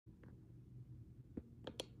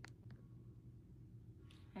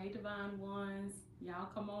Hey, divine ones. Y'all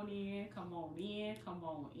come on in, come on in, come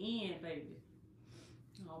on in, baby.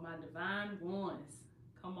 All my divine ones,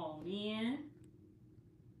 come on in,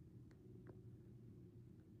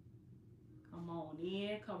 come on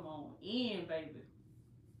in, come on in, baby.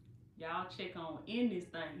 Y'all check on in this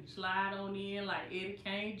thing. Slide on in like Eddie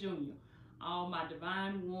Kane Jr. All my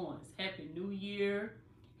divine ones. Happy New Year.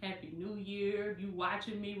 Happy New Year. If you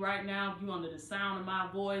watching me right now, if you under the sound of my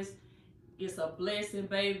voice, it's a blessing,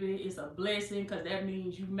 baby. It's a blessing because that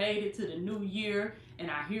means you made it to the new year. And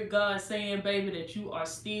I hear God saying, baby, that you are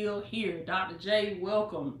still here. Dr. J,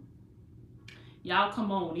 welcome. Y'all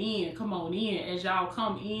come on in. Come on in. As y'all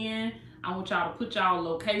come in, I want y'all to put y'all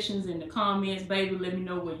locations in the comments, baby. Let me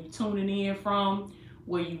know where you tuning in from,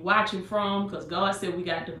 where you watching from, because God said we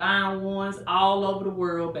got divine ones all over the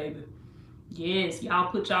world, baby. Yes, y'all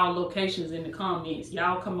put y'all locations in the comments.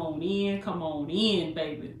 Y'all come on in,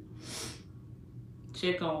 baby.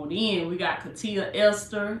 Check on in. We got Katia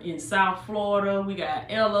Esther in South Florida. We got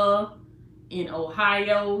Ella in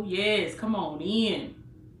Ohio. Yes, come on in.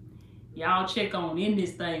 Y'all check on in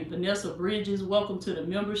this thing. Vanessa Bridges, welcome to the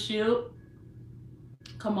membership.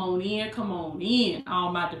 Come on in, come on in.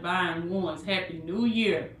 All my divine ones, Happy New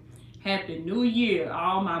Year. Happy New Year.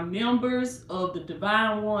 All my members of the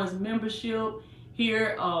Divine Ones membership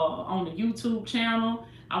here on the YouTube channel.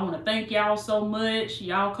 I want to thank y'all so much.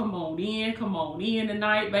 Y'all come on in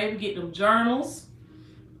tonight, baby. Get them journals.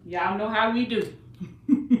 Y'all know how we do.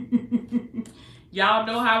 Y'all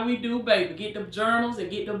know how we do, baby. Get them journals and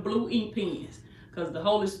get them blue ink pens. Because the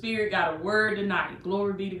Holy Spirit got a word tonight.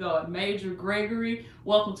 Glory be to God. Major Gregory,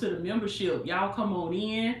 welcome to the membership. Y'all come on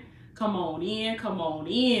in. Come on in. Come on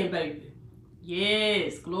in, baby.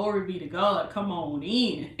 Yes, glory be to God. Come on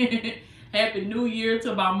in. Happy New Year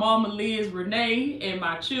to my mama Liz Renee and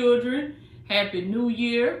my children. Happy New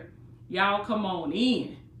Year. Y'all come on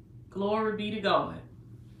in. Glory be to God.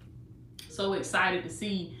 So excited to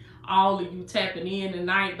see all of you tapping in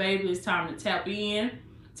tonight, baby. It's time to tap in.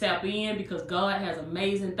 Tap in because God has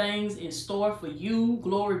amazing things in store for you.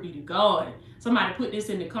 Glory be to God. Somebody put this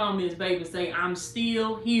in the comments, baby. Say, I'm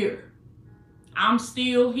still here. I'm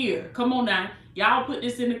still here. Come on now. Y'all put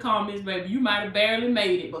this in the comments, baby. You might have barely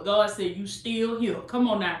made it, but God said you still here. Come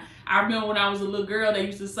on now. I remember when I was a little girl, they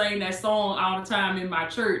used to sing that song all the time in my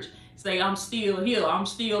church. Say, I'm still here. I'm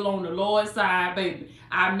still on the Lord's side, baby.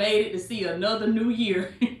 I made it to see another new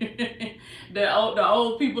year. The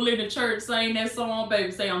old people in the church saying that song,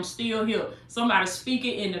 baby. Say, I'm still here. Somebody speak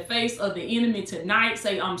it in the face of the enemy tonight.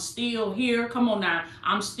 Say, I'm still here. Come on now.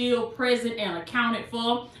 I'm still present and accounted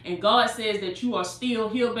for. And God says that you are still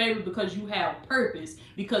here, baby, because you have purpose.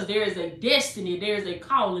 Because there is a destiny. There is a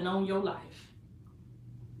calling on your life.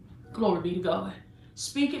 Glory be to God.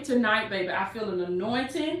 Speak it tonight, baby. I feel an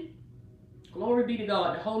anointing. Glory be to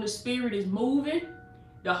God. The Holy Spirit is moving.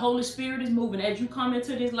 The Holy Spirit is moving. As you come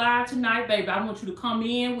into this live tonight, baby, I want you to come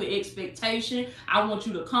in with expectation. I want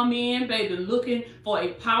you to come in, baby, looking for a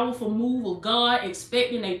powerful move of God,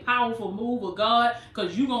 expecting a powerful move of God,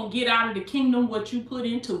 because you're going to get out of the kingdom what you put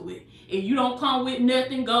into it. If you don't come with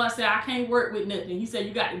nothing, God said, I can't work with nothing. He said,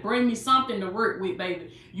 you got to bring me something to work with,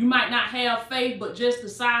 baby. You might not have faith, but just the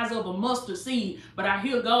size of a mustard seed. But I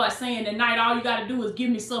hear God saying tonight, all you got to do is give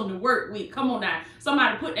me something to work with. Come on now.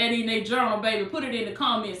 Somebody put that in their journal, baby. Put it in the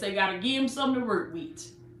comments. They got to give him something to work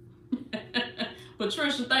with.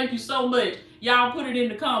 Patricia, thank you so much. Y'all put it in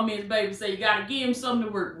the comments, baby. Say you got to give him something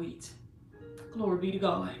to work with. Glory be to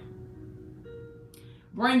God.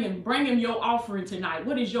 Bring him your offering tonight.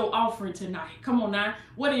 What is your offering tonight? Come on now.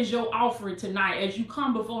 What is your offering tonight? As you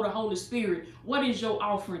come before the Holy Spirit, what is your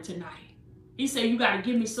offering tonight? He said, you got to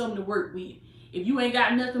give me something to work with. If you ain't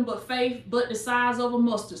got nothing but faith, but the size of a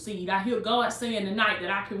mustard seed, I hear God saying tonight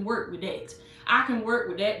that I can work with that. I can work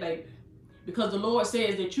with that, baby. Because the Lord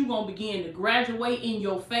says that you're going to begin to graduate in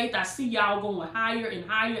your faith. I see y'all going higher and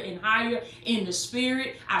higher and higher in the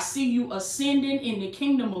spirit. I see you ascending in the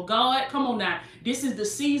kingdom of God. Come on now. This is the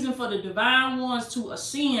season for the divine ones to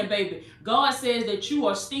ascend, baby. God says that you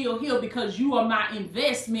are still here because you are my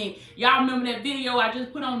investment. Y'all remember that video I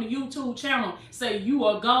just put on the YouTube channel? Say you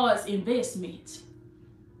are God's investment.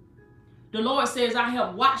 The Lord says, I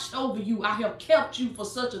have watched over you. I have kept you for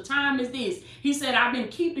such a time as this. He said, I've been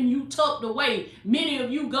keeping you tucked away. Many of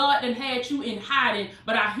you, God done had you in hiding.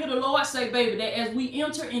 But I hear the Lord say, baby, that as we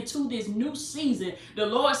enter into this new season, the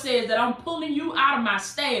Lord says that I'm pulling you out of my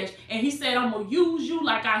stash. And he said, I'm going to use you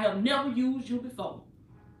like I have never used you before.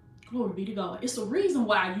 Glory be to God. It's a reason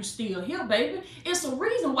why you still here, baby. It's a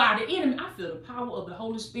reason why the enemy, I feel the power of the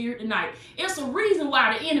Holy Spirit tonight. It's a reason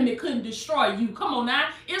why the enemy couldn't destroy you. Come on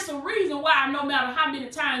now. It's a reason why no matter how many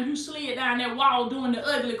times you slid down that wall doing the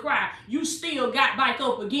ugly cry, you still got back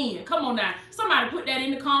up again. Come on now. Somebody put that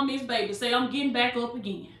in the comments, baby. Say, I'm getting back up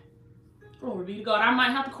again. Glory be to God. I might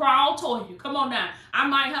have to crawl toward you. Come on now. I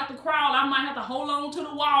might have to crawl. I might have to hold on to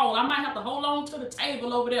the wall. I might have to hold on to the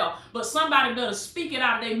table over there. But somebody better speak it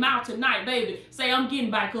out of their mouth tonight, baby. Say, I'm getting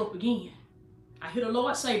back up again. I hear the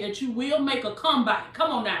Lord say that you will make a comeback. Come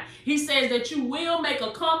on now. He says that you will make a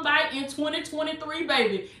comeback in 2023,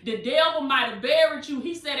 baby. The devil might have buried you.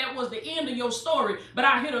 He said that was the end of your story. But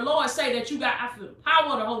I hear the Lord say that you got, I feel the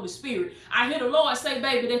power of the Holy Spirit. I hear the Lord say,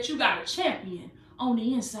 baby, that you got a champion on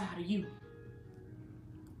the inside of you.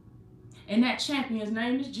 And that champion's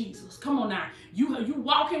name is Jesus. Come on now. You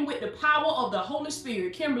walking with the power of the Holy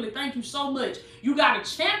Spirit. Kimberly, thank you so much. You got a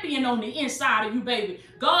champion on the inside of you, baby.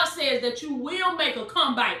 God says that you will make a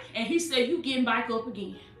comeback. And he said you getting back up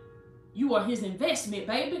again. You are his investment,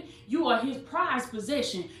 baby. You are his prized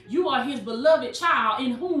possession. You are his beloved child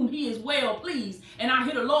in whom he is well pleased. And I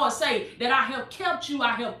hear the Lord say that I have kept you.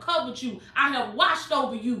 I have covered you. I have watched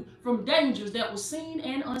over you from dangers that were seen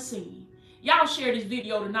and unseen. Y'all share this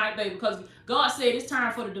video tonight, baby, because God said it's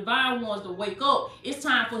time for the divine ones to wake up. It's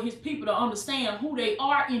time for his people to understand who they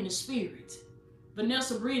are in the spirit.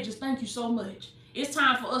 Vanessa Bridges, thank you so much. It's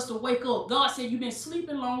time for us to wake up. God said you've been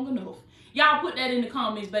sleeping long enough. Y'all put that in the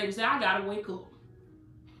comments, baby. Say, I got to wake up.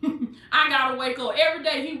 I gotta wake up. Every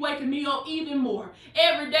day he waking me up even more.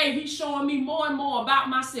 Every day he's showing me more and more about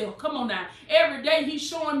myself. Come on now. Every day he's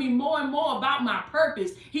showing me more and more about my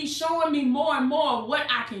purpose. He's showing me more and more of what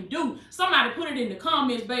I can do. Somebody put it in the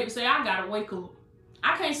comments, baby. Say, I gotta wake up.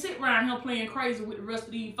 I can't sit around here playing crazy with the rest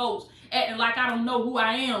of these folks, acting like I don't know who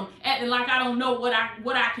I am, acting like I don't know what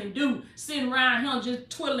I can do, sitting around here just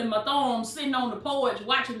twiddling my thumbs, sitting on the porch,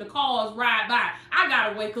 watching the cars ride by. I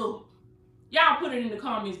gotta wake up. Y'all put it in the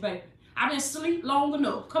comments, baby. I've been asleep long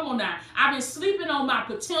enough. Come on now. I've been sleeping on my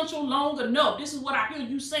potential long enough. This is what I hear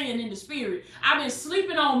you saying in the spirit. I've been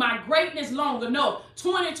sleeping on my greatness long enough.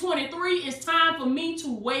 2023 is time for me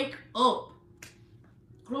to wake up.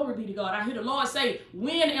 Glory be to God. I hear the Lord say,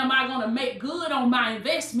 when am I going to make good on my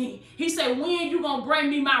investment? He said, when you going to bring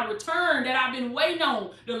me my return that I've been waiting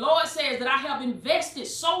on? The Lord says that I have invested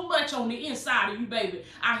so much on the inside of you, baby.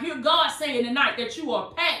 I hear God saying tonight that you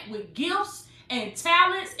are packed with gifts and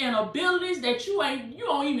talents and abilities that you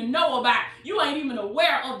don't even know about. You ain't even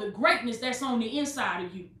aware of the greatness that's on the inside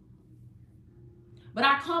of you. But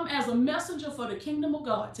I come as a messenger for the kingdom of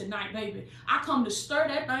God tonight, baby. I come to stir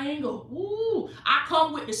that thing up. Ooh, I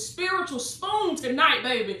come with the spiritual spoon tonight,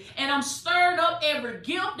 baby. And I'm stirring up every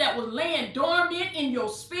gift that was laying dormant in your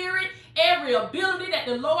spirit, every ability that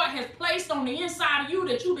the Lord has placed on the inside of you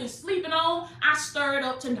that you've been sleeping on. I stir it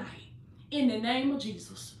up tonight in the name of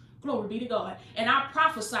Jesus. Glory be to God. And I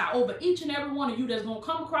prophesy over each and every one of you that's going to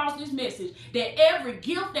come across this message that every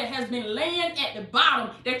gift that has been laying at the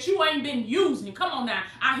bottom that you ain't been using. Come on now.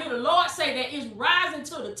 I hear the Lord say that it's rising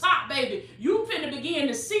to the top, baby. You finna begin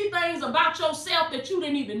to see things about yourself that you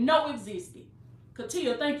didn't even know existed.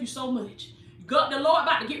 Katia, thank you so much. God, the Lord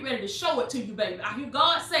about to get ready to show it to you, baby. I hear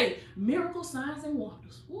God say miracles, signs, and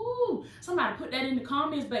wonders. Woo! Somebody put that in the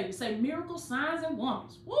comments, baby. Say miracles, signs, and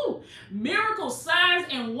wonders. Woo! Miracles, signs,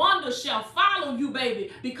 and wonders shall follow you,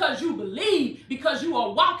 baby, because you believe, because you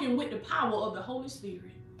are walking with the power of the Holy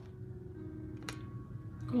Spirit.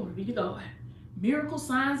 Glory be to God. Miracles,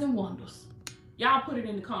 signs, and wonders. Y'all put it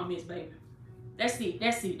in the comments, baby. That's it.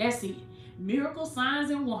 That's it. That's it. Miracles, signs,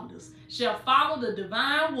 and wonders shall follow the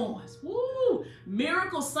divine ones. Woo!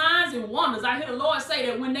 Miracles, signs, and wonders. I hear the Lord say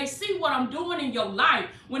that when they see what I'm doing in your life,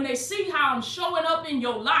 when they see how I'm showing up in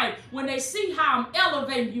your life, when they see how I'm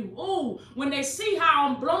elevating you, ooh, when they see how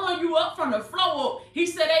I'm blowing you up from the floor up, he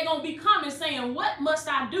said they're going to be coming saying, what must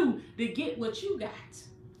I do to get what you got?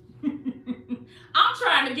 I'm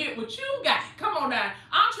trying to get what you got. Come on now.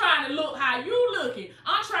 I'm trying to look how you looking.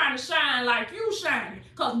 I'm trying to shine like you shining.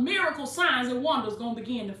 Because miracles, signs, and wonders going to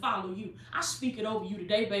begin to follow you. I speak it over you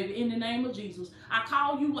today, baby, in the name of Jesus. I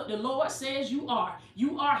call you what the Lord says you are.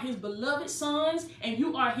 You are his beloved sons and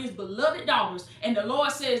you are his beloved daughters. And the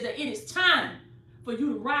Lord says that it is time for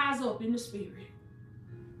you to rise up in the spirit.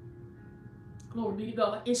 Glory be to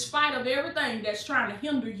God. In spite of everything that's trying to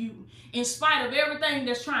hinder you, in spite of everything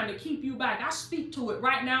that's trying to keep you back, I speak to it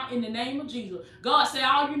right now in the name of Jesus. God said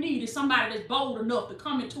all you need is somebody that's bold enough to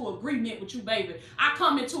come into agreement with you, baby. I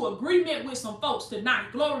come into agreement with some folks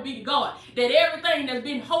tonight. Glory be to God. That everything that's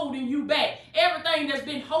been holding you back, everything everything that's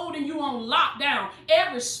been holding you on lockdown,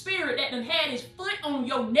 every spirit that done had his foot on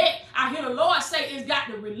your neck, I hear the Lord say it's got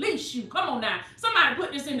to release you. Come on now. Somebody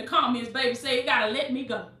put this in the comments, baby. Say it got to let me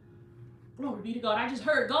go. Glory be to God. I just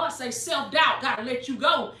heard God say self-doubt got to let you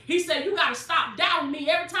go. He said you got to stop doubting me.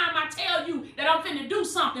 Every time I tell you that I'm finna do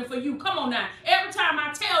something for you. Come on now. Every time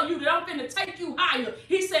I tell you that I'm finna take you higher.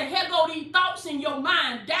 He said, here go these thoughts in your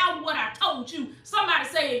mind. Doubt what I told you. Somebody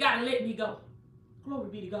say it got to let me go. Glory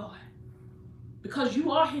be to God. Because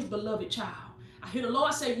you are his beloved child. I hear the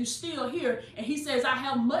Lord say you still here, and he says, I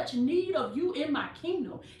have much need of you in my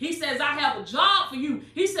kingdom. He says, I have a job for you.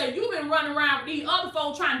 He said, you've been running around with these other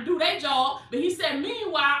folks trying to do their job, but he said,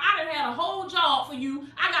 meanwhile, I done had a whole job for you.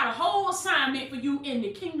 I got a whole assignment for you in the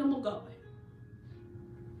kingdom of God.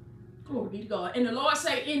 Glory be to God. And the Lord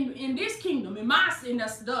say, in this kingdom, in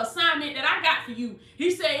the assignment that I got for you, he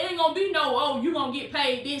said, it ain't going to be no, oh, you're going to get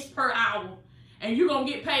paid this per hour, and you're going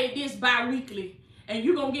to get paid this bi-weekly. And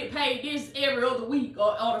you're going to get paid this every other week,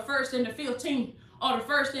 or the 1st and the 15th, or the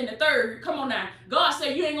 1st and the 3rd. Come on now. God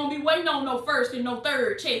said you ain't going to be waiting on no 1st and no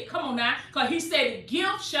 3rd check. Come on now. Because he said the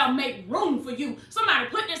gift shall make room for you. Somebody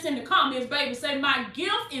put this in the comments, baby. Say, my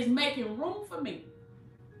gift is making room for me.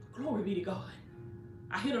 Glory be to God.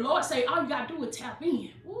 I hear the Lord say, all you got to do is tap in.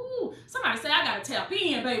 Ooh, somebody say, I got to tap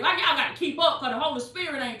in, baby. Y'all got to keep up because the Holy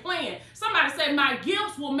Spirit ain't playing. Somebody say, my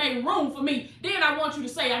gifts will make room for me. Then I want you to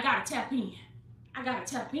say, I got to tap in. I got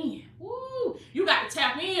to tap in. Woo! You got to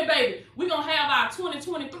tap in, baby. We're going to have our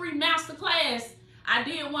 2023 masterclass. I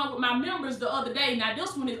did one with my members the other day. Now,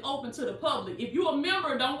 this one is open to the public. If you're a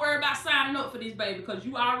member, don't worry about signing up for this, baby, because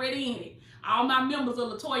you already in it. All my members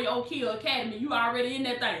of Latoya O'Keel Academy, you already in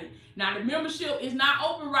that thing. Now, the membership is not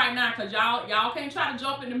open right now because y'all can't try to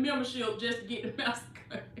jump in the membership just to get the masterclass.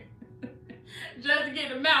 Just to get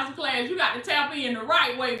the masterclass, you got to tap in the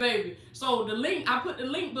right way, baby. So the link, I put the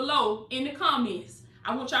link below in the comments.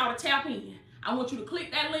 I want y'all to tap in. I want you to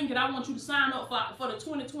click that link, and I want you to sign up for the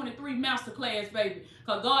 2023 masterclass, baby.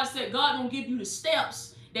 Because God said God gonna give you the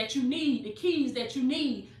steps that you need, the keys that you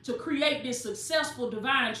need to create this successful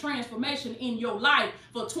divine transformation in your life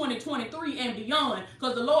for 2023 and beyond.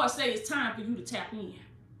 Because the Lord says it's time for you to tap in.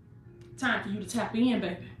 Time for you to tap in,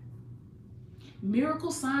 baby.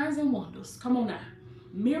 Miracle signs and wonders. Come on now.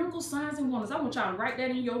 Miracle signs and wonders. I want y'all to write that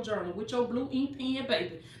in your journal with your blue ink pen,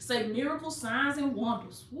 baby. Say miracle signs and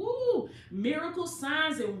wonders. Woo! Miracle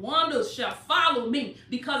signs and wonders shall follow me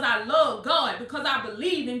because I love God, because I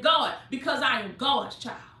believe in God, because I am God's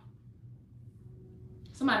child.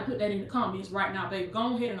 Somebody put that in the comments right now, baby.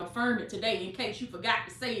 Go ahead and affirm it today in case you forgot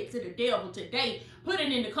to say it to the devil today. Put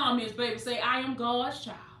it in the comments, baby. Say, I am God's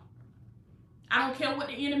child. I don't care what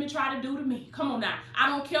the enemy try to do to me. Come on now. I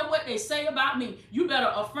don't care what they say about me. You better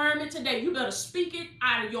affirm it today. You better speak it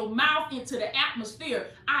out of your mouth into the atmosphere.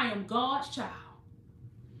 I am God's child.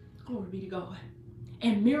 Glory be to God.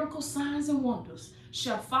 And miracle signs and wonders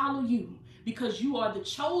shall follow you because you are the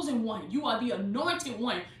chosen one. You are the anointed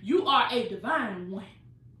one. You are a divine one.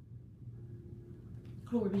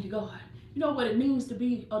 Glory be to God. You know what it means to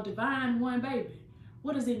be a divine one, baby?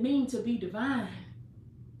 What does it mean to be divine?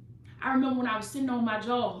 I remember when I was sitting on my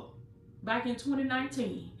job back in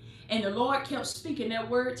 2019, and the Lord kept speaking that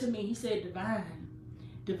word to me. He said, divine,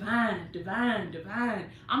 divine, divine, divine.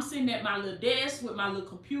 I'm sitting at my little desk with my little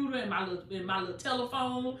computer and my little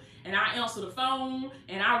telephone, and I answer the phone,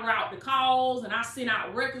 and I route the calls, and I send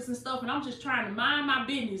out records and stuff, and I'm just trying to mind my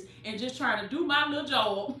business and just trying to do my little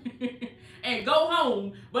job and go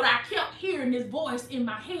home. But I kept hearing this voice in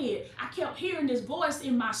my head. I kept hearing this voice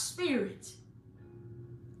in my spirit.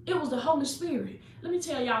 It was the Holy Spirit. Let me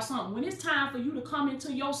tell y'all something. When it's time for you to come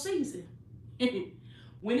into your season,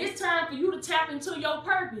 when it's time for you to tap into your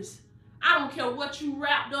purpose, I don't care what you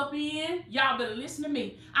wrapped up in. Y'all better listen to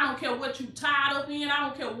me. I don't care what you tied up in. I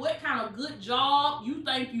don't care what kind of good job you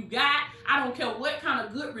think you got. I don't care what kind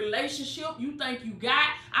of good relationship you think you got.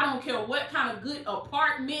 I don't care what kind of good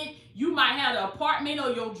apartment. You might have the apartment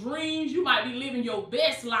of your dreams. You might be living your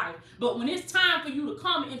best life. But when it's time for you to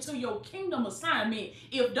come into your kingdom assignment,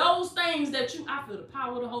 if those things that you, I feel the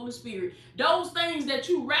power of the Holy Spirit, those things that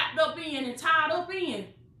you wrapped up in and tied up in,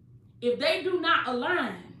 if they do not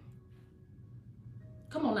align,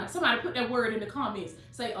 come on now, somebody put that word in the comments.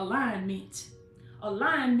 Say alignment.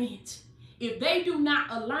 Alignment. If they do not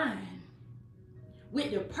align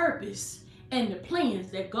with the purpose and the plans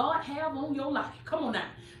that God have on your life. Come on now.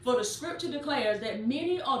 For the scripture declares that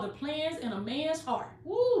many are the plans in a man's heart.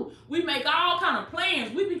 Woo! We make all kind of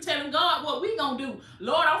plans. We be telling God what we gonna do.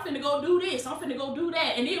 Lord, I'm finna go do this. I'm finna go do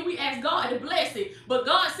that. And then we ask God to bless it. But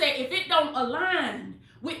God said if it don't align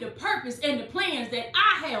with the purpose and the plans that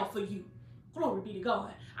I have for you, glory be to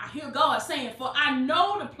God, I hear God saying, for I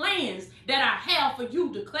know the plans that I have for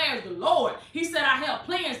you, declares the Lord. He said, I have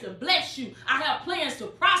plans to bless you. I have plans to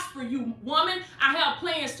prosper you, woman. I have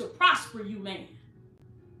plans to prosper you, man.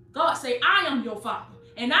 God say, I am your Father,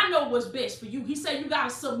 and I know what's best for you. He said, you got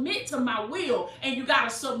to submit to my will, and you got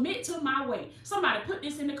to submit to my way. Somebody put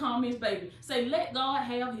this in the comments, baby. Say, let God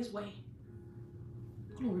have his way.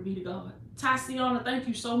 Glory be to God. Tyciana, thank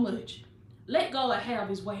you so much. Let God have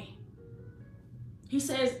his way. He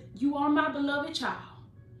says, you are my beloved child.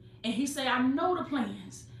 And he said, I know the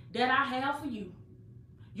plans that I have for you.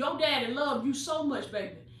 Your daddy loved you so much,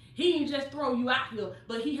 baby. He didn't just throw you out here,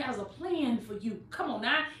 but he has a plan for you. Come on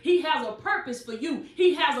now. He has a purpose for you.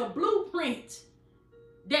 He has a blueprint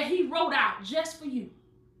that he wrote out just for you.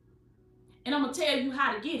 And I'm going to tell you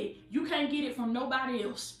how to get it. You can't get it from nobody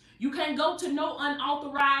else. You can't go to no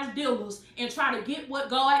unauthorized dealers and try to get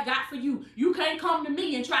what God got for you. You can't come to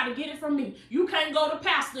me and try to get it from me. You can't go to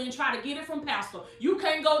pastor and try to get it from pastor. You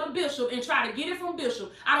can't go to bishop and try to get it from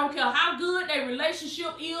bishop. I don't care how good their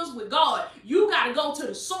relationship is with God. You got to go to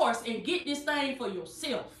the source and get this thing for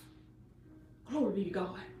yourself. Glory be to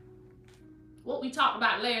God. What we talked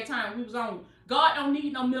about last time we was on, God don't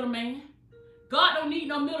need no middleman. God don't need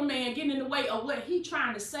no middleman getting in the way of what he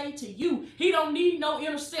trying to say to you. He don't need no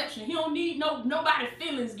interception. He don't need nobody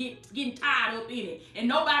feelings getting tied up in it. And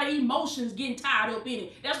nobody emotions getting tied up in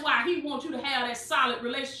it. That's why he wants you to have that solid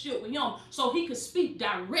relationship with him so he can speak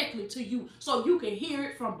directly to you so you can hear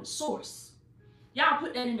it from the source. Y'all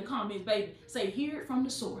put that in the comments, baby. Say, hear it from the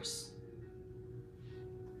source.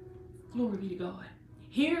 Glory be to God.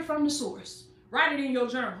 Hear it from the source. Write it in your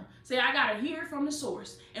journal. Say, I got to hear it from the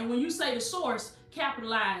source. And when you say the source,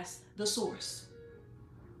 capitalize the source.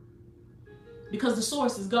 Because the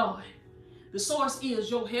source is God. The source is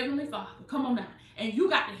your heavenly Father. Come on now. And you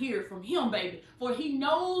got to hear it from him, baby. For he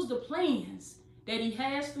knows the plans that he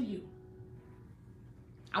has for you.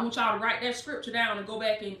 I want y'all to write that scripture down and go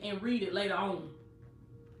back and read it later on.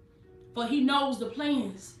 For he knows the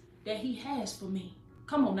plans that he has for me.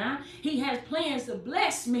 Come on now. He has plans to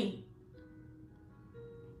bless me.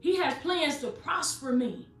 He has plans to prosper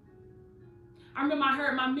me. I remember I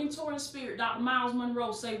heard my mentor in spirit, Dr. Miles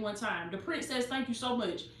Monroe, say one time, the Prince says, thank you so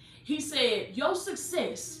much. He said, your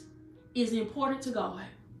success is important to God.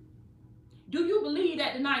 Do you believe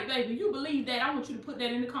that tonight, baby? You believe that? I want you to put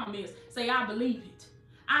that in the comments. Say, I believe it.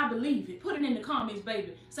 I believe it. Put it in the comments,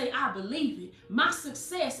 baby. Say, I believe it. My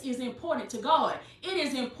success is important to God. It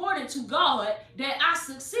is important to God that I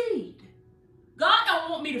succeed. God don't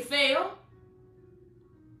want me to fail.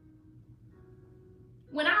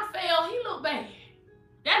 When I fail, he look bad.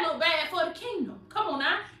 That look bad for the kingdom. Come on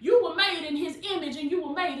now. You were made in his image and you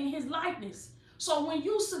were made in his likeness. So when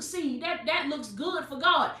you succeed, that looks good for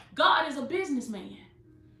God. God is a businessman.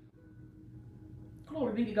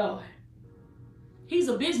 Glory be to God. He's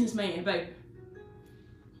a businessman, baby.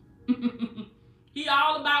 He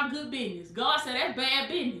all about good business. God said that's bad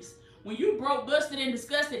business. When you broke, busted, and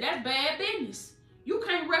disgusted, that's bad business. You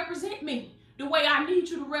can't represent me the way I need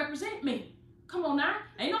you to represent me. Come on now.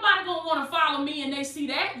 Ain't nobody gonna want to follow me and they see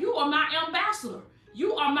that. You are my ambassador.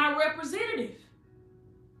 You are my representative.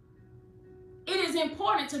 It is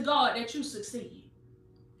important to God that you succeed.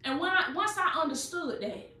 And once I understood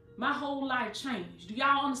that, my whole life changed. Do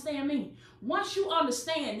y'all understand me? Once you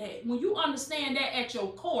understand that, when you understand that at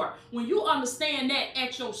your core, when you understand that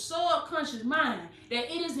at your subconscious mind, that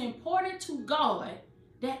it is important to God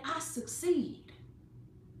that I succeed.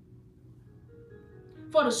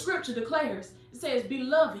 For the scripture declares, it says,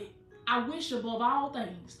 beloved, I wish above all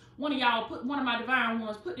things. One of my divine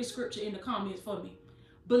ones, put this scripture in the comments for me.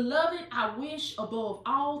 Beloved, I wish above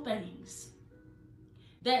all things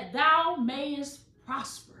that thou mayest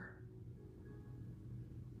prosper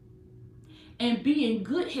and be in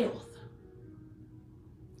good health,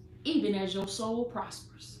 even as your soul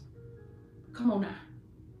prospers. Come on now.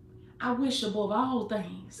 I wish above all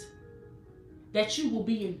things that you will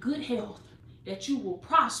be in good health, that you will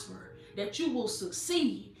prosper, that you will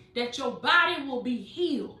succeed, that your body will be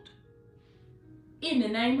healed in the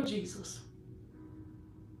name of Jesus.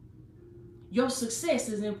 Your success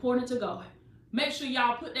is important to God. Make sure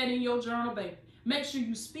y'all put that in your journal, baby. Make sure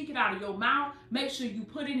you speak it out of your mouth. Make sure you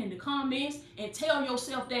put it in the comments and tell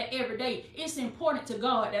yourself that every day. It's important to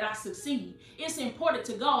God that I succeed. It's important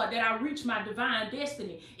to God that I reach my divine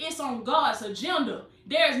destiny. It's on God's agenda.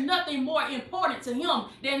 There's nothing more important to him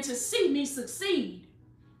than to see me succeed,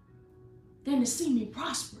 than to see me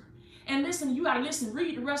prosper. And listen, you got to listen,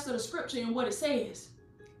 read the rest of the scripture and what it says.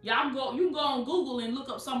 You can go on Google and look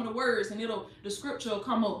up some of the words and the scripture will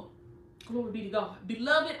come up. Glory be to God.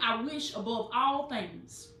 Beloved, I wish above all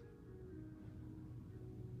things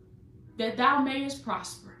that thou mayest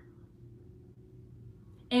prosper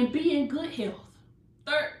and be in good health.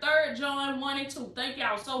 3 John 1 and 2. Thank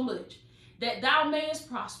y'all so much. That thou mayest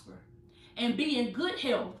prosper and be in good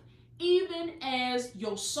health, even as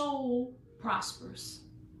your soul prospers.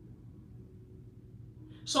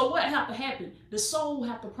 So what have to happen? The soul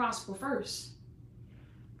have to prosper first.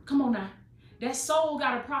 Come on now. That soul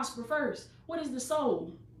got to prosper first. What is the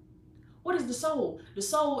soul? What is the soul? The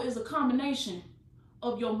soul is a combination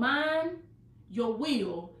of your mind, your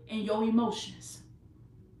will, and your emotions.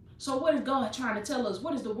 So what is God trying to tell us?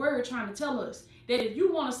 What is the word trying to tell us? That if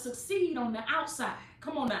you want to succeed on the outside,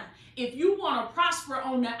 come on now, if you want to prosper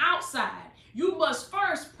on the outside, you must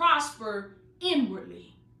first prosper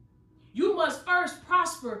inwardly. You must first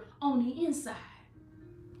prosper on the inside.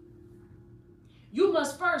 You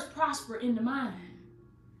must first prosper in the mind.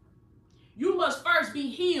 You must first be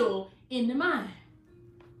healed in the mind.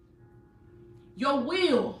 Your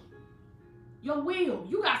will,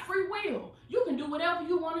 you got free will. You can do whatever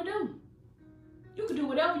you want to do. You can do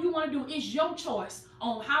whatever you want to do. It's your choice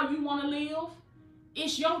on how you want to live.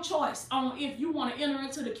 It's your choice on if you want to enter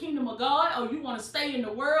into the kingdom of God or you want to stay in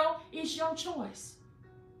the world. It's your choice.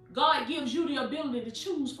 God gives you the ability to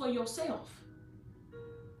choose for yourself.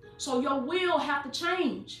 So your will have to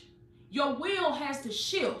change. Your will has to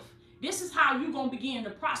shift. This is how you're going to begin to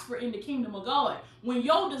prosper in the kingdom of God. When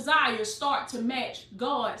your desires start to match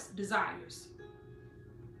God's desires.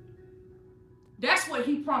 That's what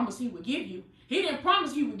he promised he would give you. He didn't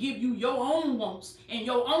promise he would give you your own wants and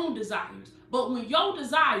your own desires. But when your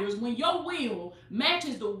desires, when your will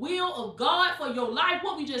matches the will of God for your life,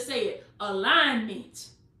 what we just said, alignment.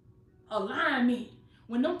 Alignment.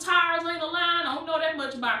 When them tires ain't aligned, I don't know that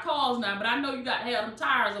much about cars now, but I know you got to have them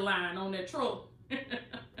tires aligned on that truck.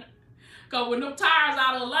 Because when them tires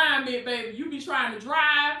out of alignment, baby, you be trying to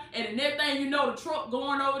drive, and the next thing you know, the truck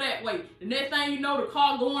going over that way. The next thing you know, the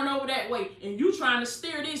car going over that way, and you trying to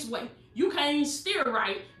steer this way. You can't even steer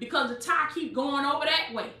right because the tire keep going over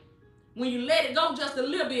that way. When you let it go just a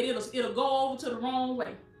little bit, it'll go over to the wrong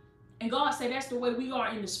way. And God said that's the way we are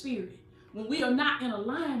in the spirit. When we are not in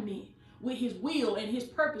alignment with his will and his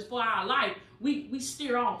purpose for our life, we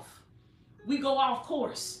steer off. We go off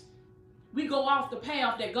course. We go off the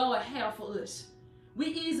path that God had for us. We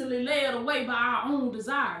easily led away by our own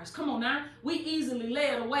desires. Come on now. We easily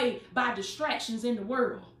led away by distractions in the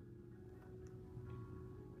world.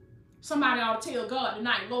 Somebody ought to tell God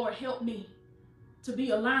tonight, Lord, help me to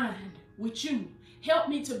be aligned with you. Help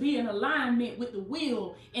me to be in alignment with the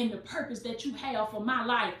will and the purpose that you have for my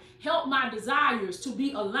life. Help my desires to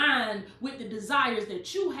be aligned with the desires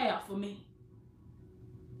that you have for me.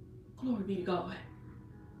 Glory be to God.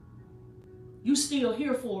 You still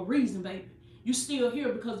here for a reason, baby. You still here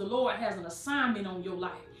because the Lord has an assignment on your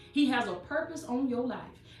life. He has a purpose on your life.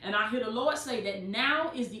 And I hear the Lord say that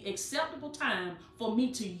now is the acceptable time for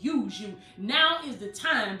me to use you. Now is the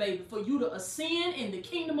time, baby, for you to ascend in the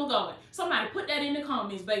kingdom of God. Somebody put that in the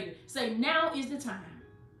comments, baby. Say, now is the time.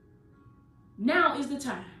 Now is the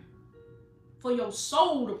time for your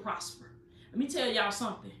soul to prosper. Let me tell y'all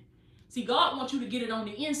something. See, God wants you to get it on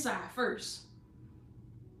the inside first.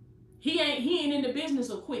 He ain't in the business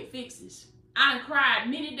of quick fixes. I done cried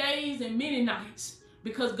many days and many nights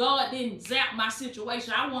because God didn't zap my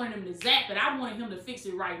situation. I wanted him to zap it. I wanted him to fix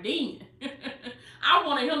it right then. I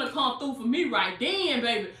wanted him to come through for me right then,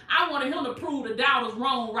 baby. I wanted him to prove the doubters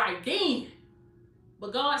wrong right then.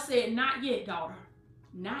 But God said, not yet, daughter.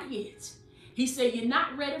 Not yet. He said, you're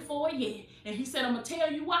not ready for it yet. And he said, I'm going to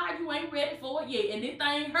tell you why you ain't ready for it yet. And this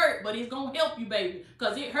thing hurt, but it's going to help you, baby.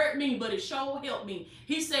 Because it hurt me, but it sure helped me.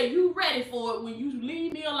 He said, you ready for it when you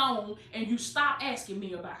leave me alone and you stop asking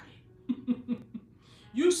me about it.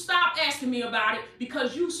 You stop asking me about it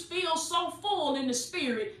because you feel so full in the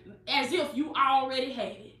spirit as if you already had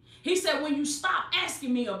it. He said, when you stop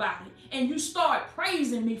asking me about it and you start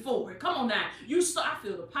praising me for it. Come on now. I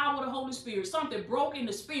feel the power of the Holy Spirit. Something broke in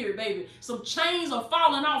the spirit, baby. Some chains are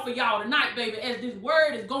falling off of y'all tonight, baby, as this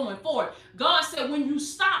word is going forth. God said, when you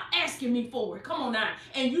stop asking me for it, come on now,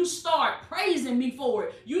 and you start praising me for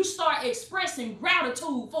it, you start expressing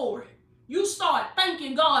gratitude for it. You start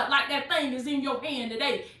thanking God like that thing is in your hand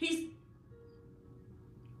today.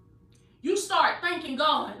 You start thanking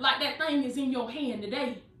God like that thing is in your hand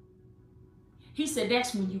today. He said,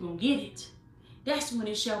 that's when you're going to get it. That's when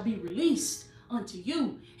it shall be released unto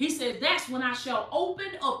you. He said, that's when I shall open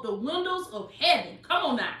up the windows of heaven.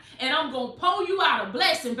 Come on now. And I'm going to pour you out a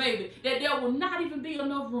blessing, baby, that there will not even be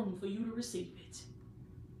enough room for you to receive it.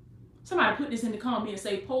 Somebody put this in the comments,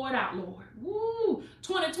 say, pour it out, Lord. Woo!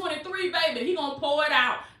 2023, baby, he gonna pour it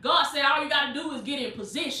out. God said all you gotta do is get in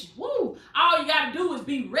position. Woo! All you gotta do is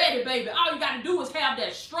be ready, baby. All you gotta do is have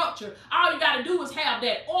that structure. All you gotta do is have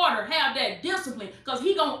that order, have that discipline, because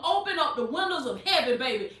he gonna open up the windows of heaven,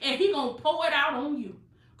 baby, and he gonna pour it out on you.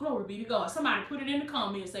 Glory be to God. Somebody put it in the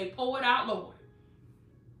comments, say, pour it out, Lord.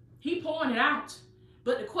 He pouring it out.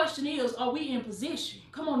 But the question is, are we in position?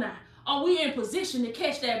 Come on now. Are we in position to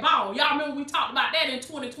catch that ball? Y'all remember we talked about that in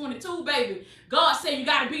 2022, baby. God said you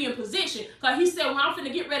got to be in position. Because he said, when I'm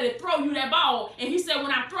finna get ready to throw you that ball, and he said, when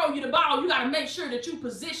I throw you the ball, you got to make sure that you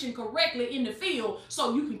position correctly in the field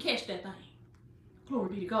so you can catch that thing.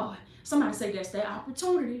 Glory be to God. Somebody say that's that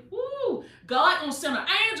opportunity. Woo! God gonna send an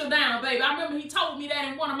angel down, baby. I remember he told me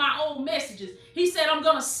that in one of my old messages. He said, I'm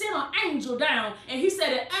gonna send an angel down. And he said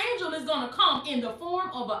the angel is gonna come in the form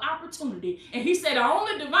of an opportunity. And he said the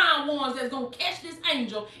only divine ones that's gonna catch this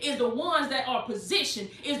angel is the ones that are positioned,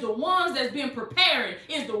 is the ones that's been preparing,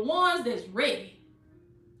 is the ones that's ready.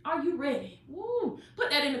 Are you ready? Woo! Put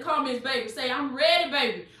that in the comments, baby. Say, I'm ready,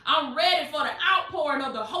 baby. I'm ready for the outpouring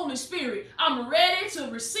of the Holy Spirit. I'm ready to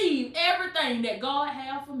receive everything that God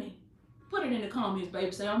has for me. Put it in the comments,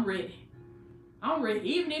 baby. Say, I'm ready. I'm ready.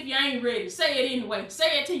 Even if you ain't ready, say it anyway.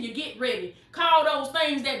 Say it till you get ready. Call those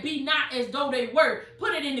things that be not as though they were.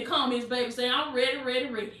 Put it in the comments, baby. Say, I'm ready, ready,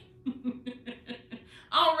 ready.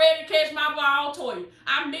 I'm ready to catch my ball to you.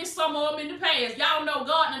 I missed some of them in the past. Y'all know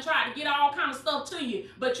God done tried to get all kind of stuff to you,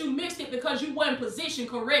 but you missed it because you weren't positioned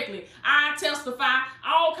correctly. I testify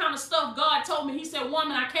all kind of stuff God told me. He said,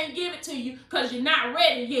 woman, I can't give it to you because you're not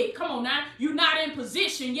ready yet. Come on now. You're not in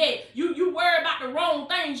position yet. You worry about the wrong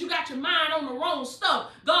things. You got your mind on the wrong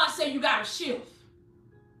stuff. God said you got to shift.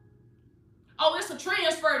 Oh, it's a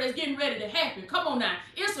transfer that's getting ready to happen. Come on now.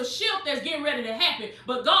 It's a shift that's getting ready to happen.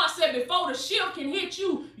 But God said before the shift can hit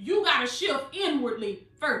you, you got to shift inwardly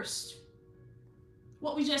first.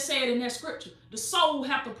 What we just said in that scripture. The soul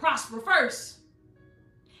have to prosper first.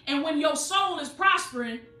 And when your soul is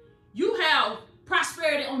prospering, you have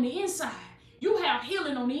prosperity on the inside. You have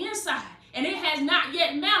healing on the inside. And it has not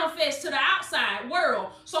yet manifested to the outside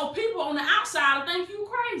world. So people on the outside will think you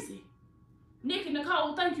crazy. Nick and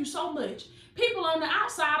Nicole, thank you so much. People on the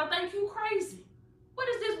outside will think you crazy. What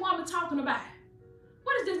is this woman talking about?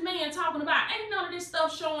 What is this man talking about? Ain't none of this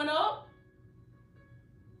stuff showing up.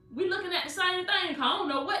 We looking at the same thing. I don't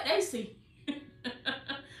know what they see.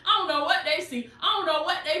 I don't know what they see. I don't know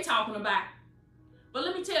what they talking about. But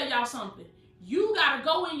let me tell y'all something. You got to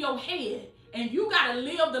go in your head and you got to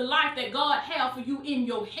live the life that God has for you in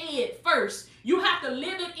your head first. You have to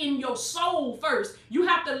live it in your soul first. You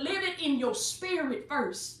have to live it in your spirit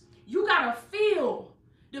first. You got to feel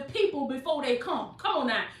the people before they come. Come on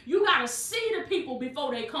now. You got to see the people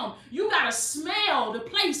before they come. You got to smell the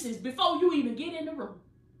places before you even get in the room.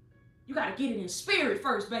 You got to get it in spirit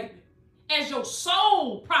first, baby. As your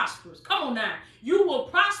soul prospers, come on now. You will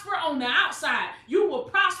prosper on the outside. You will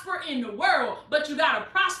prosper in the world, but you got to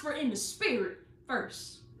prosper in the spirit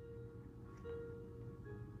first.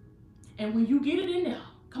 And when you get it in there,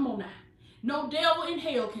 come on now. No devil in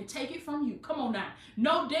hell can take it from you. Come on now.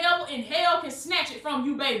 No devil in hell can snatch it from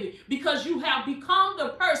you, baby, because you have become the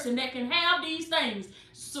person that can have these things.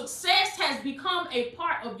 Success has become a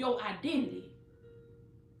part of your identity.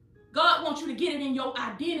 God wants you to get it in your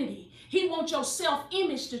identity. He wants your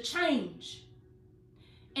self-image to change.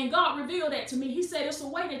 And God revealed that to me. He said it's a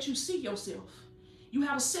way that you see yourself. You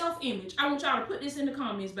have a self-image. I want y'all to put this in the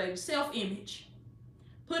comments, baby. Self-image.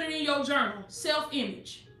 Put it in your journal.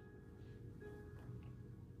 Self-image.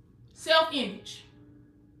 Self-image.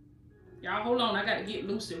 Y'all hold on. I got to get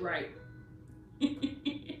lucid right.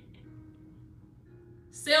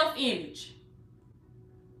 Self-image.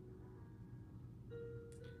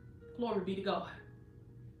 Glory be to God.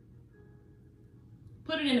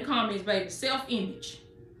 Put it in the comments, baby. Self-image.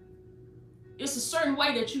 It's a certain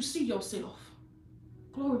way that you see yourself.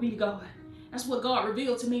 Glory be to God. That's what God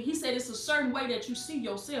revealed to me. He said it's a certain way that you see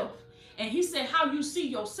yourself. And he said how you see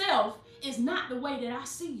yourself is not the way that I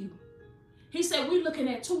see you. He said we're looking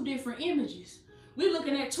at two different images. We're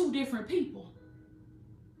looking at two different people.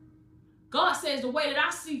 God says the way that I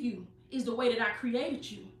see you is the way that I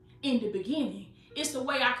created you in the beginning. It's the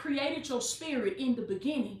way I created your spirit in the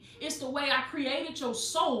beginning. It's the way I created your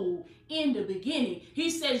soul in the beginning. He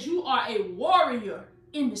says you are a warrior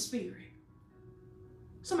in the spirit.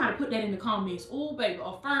 Somebody put that in the comments. Oh, baby,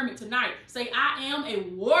 affirm it tonight. Say, I am a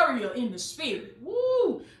warrior in the spirit.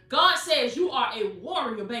 Woo! God says you are a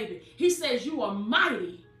warrior, baby. He says you are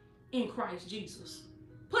mighty in Christ Jesus.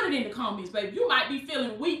 Put it in the comments, baby. You might be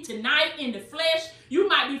feeling weak tonight in the flesh. You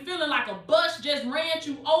might be feeling like a bus just ran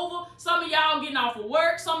you over. Some of y'all getting off of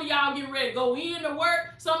work. Some of y'all getting ready to go in to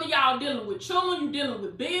work. Some of y'all dealing with children. You dealing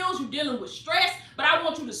with bills. You dealing with stress. But I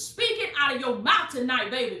want you to speak it out of your mouth tonight,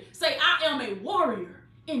 baby. Say, I am a warrior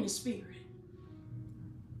in the spirit.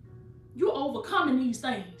 You overcoming these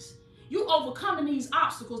things. You overcoming these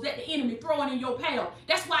obstacles that the enemy throwing in your path.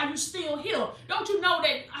 That's why you still here. Don't you know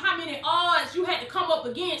that how many odds you had to come up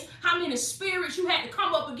against, how many spirits you had to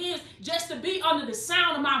come up against just to be under the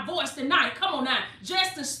sound of my voice tonight? Come on now.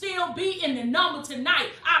 Just to still be in the number tonight.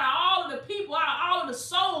 Out of all of the people, out of all of the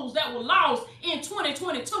souls that were lost in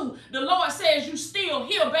 2022, the Lord says you still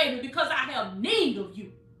here, baby, because I have need of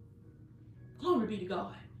you. Glory be to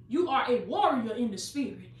God. You are a warrior in the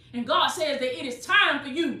spirit. And God says that it is time for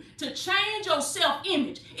you to change your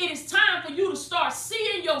self-image. It is time for you to start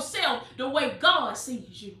seeing yourself the way God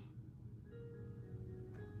sees you.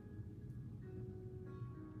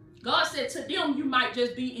 God said to them, you might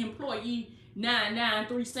just be employee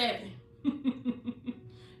 9937.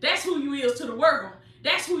 That's who you is to the world.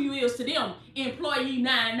 That's who you is to them, employee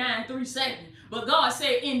 9937. But God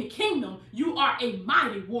said in the kingdom, you are a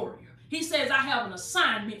mighty warrior. He says, I have an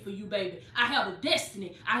assignment for you, baby. I have a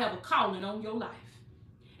destiny. I have a calling on your life.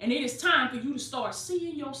 And it is time for you to start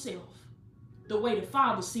seeing yourself the way the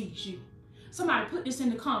Father sees you. Somebody put this in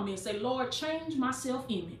the comments. Say, Lord, change my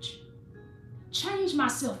self-image. Change my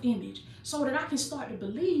self-image so that I can start to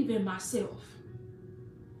believe in myself.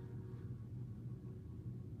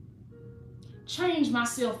 Change my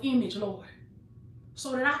self-image, Lord,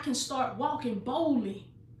 so that I can start walking boldly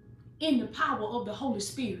in the power of the Holy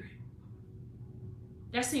Spirit.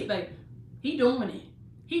 That's it, baby. He doing it.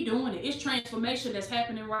 He doing it. It's transformation that's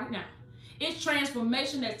happening right now. It's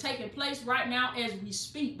transformation that's taking place right now as we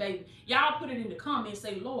speak, baby. Y'all put it in the comments.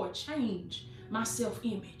 Say, Lord, change my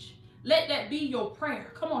self-image. Let that be your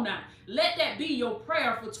prayer. Come on now. Let that be your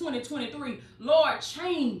prayer for 2023. Lord,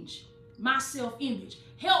 change my self-image.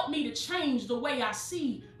 Help me to change the way I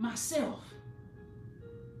see myself.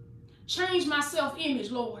 Change my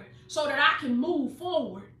self-image, Lord, so that I can move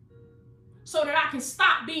forward. So that I can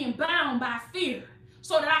stop being bound by fear.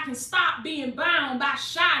 So that I can stop being bound by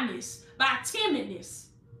shyness, by timidness.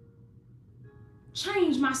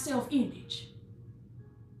 Change my self-image.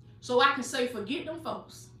 So I can say, forget them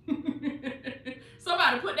folks.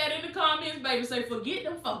 Somebody put that in the comments, baby. Say, forget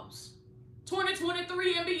them folks.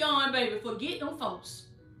 2023 and beyond, baby. Forget them folks.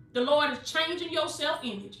 The Lord is changing your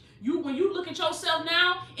self-image. When you look at yourself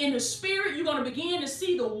now in the spirit, you're going to begin to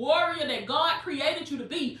see the warrior that God created you to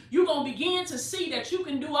be. You're going to begin to see that you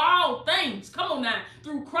can do all things, come on now,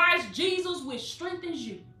 through Christ Jesus, which strengthens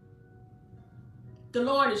you. The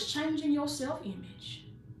Lord is changing your self-image.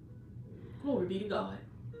 Glory be to God.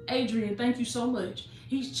 Adrian, thank you so much.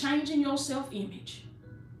 He's changing your self-image.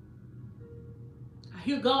 I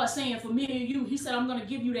hear God saying for many of you, he said, I'm going to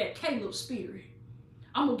give you that Caleb spirit.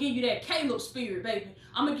 I'm going to give you that Caleb spirit, baby.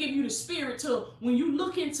 I'm going to give you the spirit to when you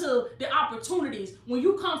look into the opportunities, when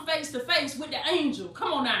you come face to face with the angel,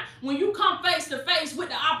 come on now, when you come face to face with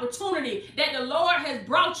the opportunity that the Lord has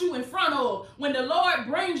brought you in front of, when the Lord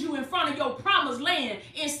brings you in front of your promised land,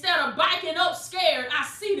 instead of backing up scared, I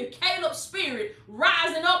see the Caleb spirit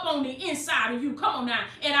rising up on the inside of you. Come on now.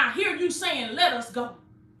 And I hear you saying, let us go.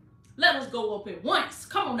 Let us go up at once.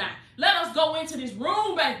 Come on now. Let us go into this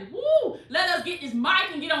room, baby. Woo! Let us get this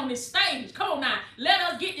mic and get on this stage. Come on now. Let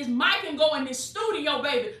us get this mic and go in this studio,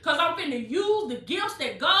 baby. Because I'm finna use the gifts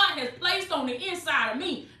that God has placed on the inside of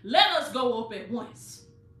me. Let us go up at once.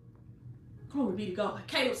 Glory be to God.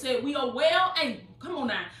 Caleb said, we are well able. Come on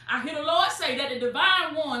now. I hear the Lord say that the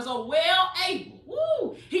divine ones are well able.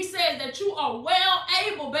 Woo! He says that you are well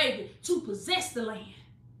able, baby, to possess the land.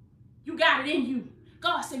 You got it in you.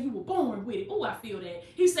 God said you were born with it. Oh, I feel that.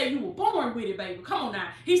 He said you were born with it, baby. Come on now.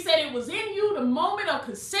 He said it was in you the moment of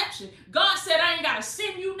conception. God said I ain't got to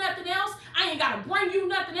send you nothing else. I ain't got to bring you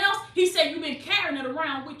nothing else. He said you've been carrying it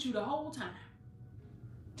around with you the whole time.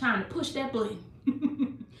 Time to push that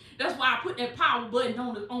button. That's why I put that power button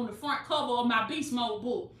on the front cover of my Beast Mode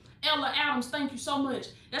book. Ella Adams, thank you so much.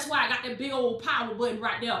 That's why I got that big old power button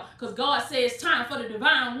right there. Because God says it's time for the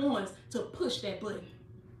divine ones to push that button.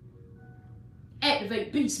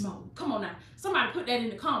 Activate beast mode. Come on now. Somebody put that in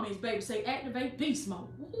the comments, baby. Say, activate beast mode.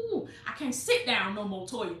 Ooh, I can't sit down no more,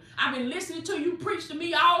 Toya. I've been listening to you preach to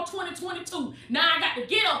me all 2022. Now I got to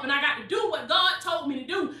get up and I got to do what God told me to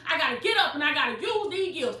do. I got to get up and I got to use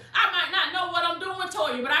these gifts. I might not know what I'm doing,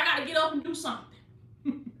 Toya, but I got to get up and do something.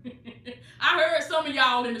 I heard some of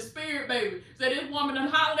y'all in the spirit, baby. Say, this woman done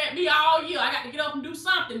hollered at me all year. I got to get up and do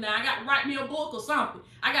something now. I got to write me a book or something.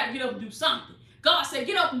 I got to get up and do something. God said,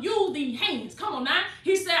 get up and use these hands. Come on now.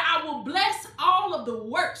 He said, I will bless all of the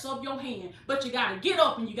works of your hand. But you got to get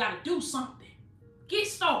up and you got to do something. Get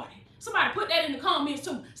started. Somebody put that in the comments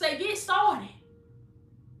too. Say, get started.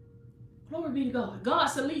 Glory be to God.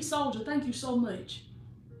 God's elite soldier, thank you so much.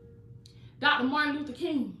 Dr. Martin Luther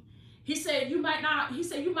King, he said you might not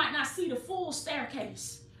see the full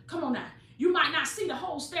staircase. Come on now. You might not see the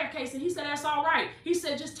whole staircase. And he said, that's all right. He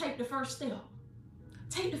said, just take the first step.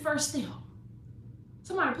 Take the first step.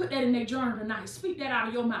 Somebody put that in their journal tonight. Speak that out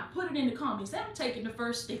of your mouth. Put it in the comments. Say, I'm taking the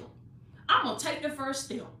first step. I'm going to take the first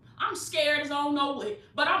step. I'm scared as I don't know what,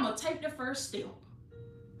 but I'm going to take the first step.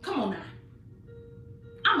 Come on now.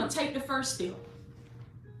 I'm going to take the first step.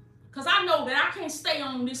 Because I know that I can't stay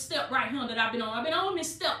on this step right here that I've been on. I've been on this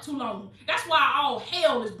step too long. That's why all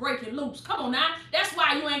hell is breaking loose. Come on now. That's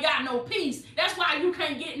why you ain't got no peace. That's why you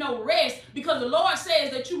can't get no rest. Because the Lord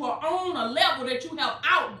says that you are on a level that you have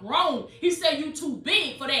outgrown. He said you too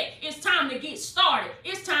big for that. It's time to get started.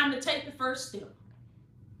 It's time to take the first step.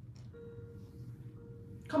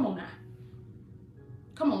 Come on now.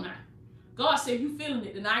 Come on now. God said you feeling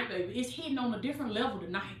it tonight, baby. It's hitting on a different level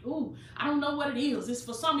tonight. Ooh, I don't know what it is. It's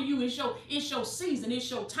for some of you, it's your season, it's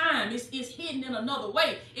your time. It's hitting in another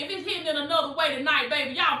way. If it's hitting in another way tonight,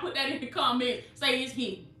 baby, y'all put that in the comments. Say it's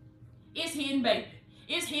hitting. It's hitting, baby.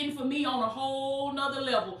 It's hitting for me on a whole nother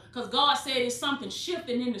level. Because God said it's something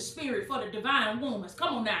shifting in the spirit for the divine woman.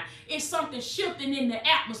 Come on now. It's something shifting in the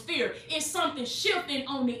atmosphere. It's something shifting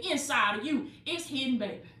on the inside of you. It's hitting,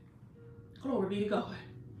 baby. Glory be to God.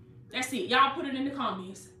 That's it. Y'all put it in the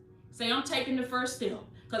comments. Say, I'm taking the first step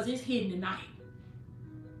because it's hidden tonight.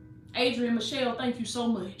 Adrian Michelle, thank you so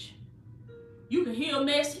much. You can hear a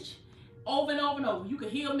message over and over and over. You can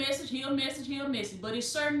hear a message, hear a message, hear a message. But it's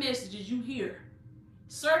certain messages you hear.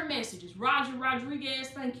 Certain messages. Roger Rodriguez,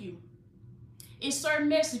 thank you. It's certain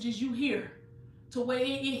messages you hear to where it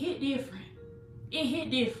hit different. It hit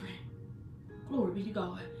different. Glory be to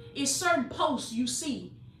God. It's certain posts you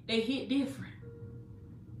see, they hit different.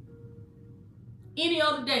 Any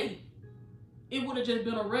other day, it would have just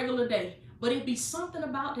been a regular day. But it'd be something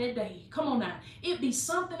about that day. Come on now. It'd be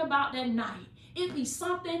something about that night. It'd be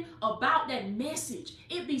something about that message.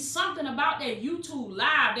 It'd be something about that YouTube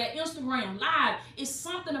live, that Instagram live. It's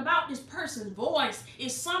something about this person's voice.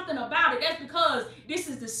 It's something about it. That's because this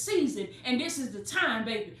is the season and this is the time,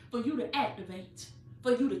 baby, for you to activate,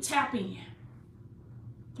 for you to tap in.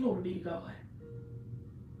 Glory be to God.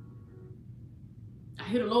 I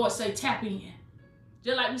hear the Lord say, tap in.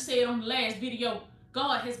 Just like we said on the last video,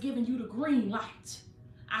 God has given you the green light.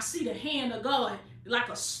 I see the hand of God like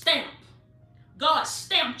a stamp. God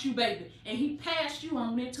stamped you, baby, and he passed you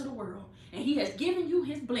on into the world. And he has given you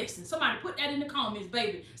his blessing. Somebody put that in the comments,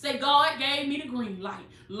 baby. Say, God gave me the green light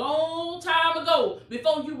long time ago,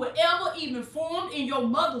 before you were ever even formed in your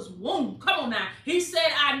mother's womb. Come on now. He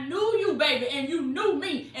said, I knew you, baby, and you knew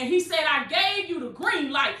me. And he said, I gave you the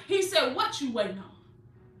green light. He said, what you waiting on?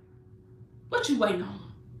 What you waiting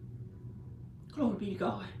on? Glory be to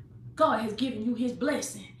God. God has given you his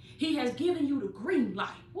blessing. He has given you the green light.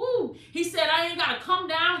 Woo! He said, I ain't got to come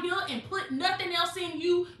down here and put nothing else in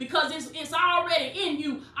you because it's already in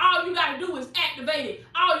you. All you got to do is activate it.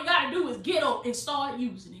 All you got to do is get up and start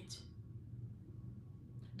using it.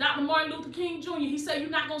 Dr. Martin Luther King Jr., he said, you're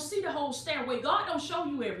not going to see the whole stairway. God don't show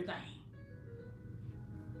you everything.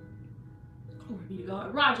 Glory be to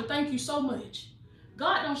God. Roger, thank you so much.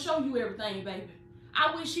 God don't show you everything, baby.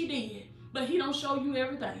 I wish he did, but he don't show you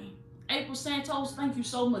everything. April Santos, thank you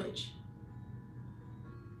so much.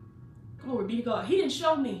 Glory be to God. He didn't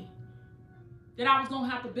show me that I was going to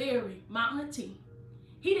have to bury my auntie.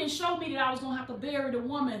 He didn't show me that I was going to have to bury the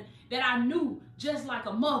woman that I knew just like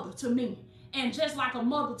a mother to me and just like a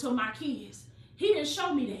mother to my kids. He didn't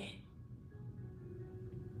show me that.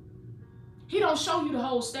 He don't show you the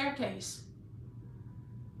whole staircase.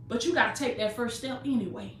 But you got to take that first step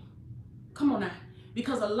anyway. Come on now.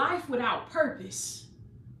 Because a life without purpose.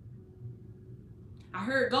 I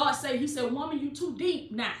heard God say, he said, woman, you too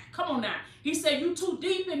deep now. Come on now. He said, you too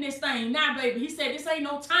deep in this thing now, baby. He said, this ain't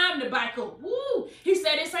no time to back up. Woo! He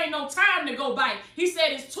said, this ain't no time to go back. He said,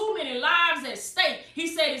 it's too many lives at stake. He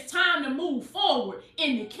said, it's time to move forward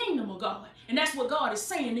in the kingdom of God. And that's what God is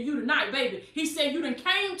saying to you tonight, baby. He said, you done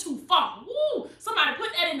came too far. Woo! Somebody put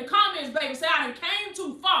that in the comments, baby. Say, I done came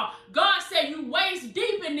too far. God said, you waist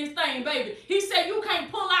deep in this thing, baby. He said, you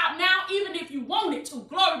can't pull out now even if you wanted to.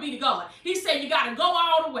 Glory be to God. He said, you got to go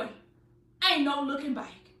all the way. Ain't no looking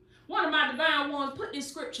back. One of my divine ones put this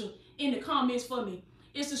scripture in the comments for me.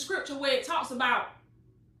 It's the scripture where it talks about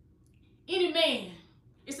any man.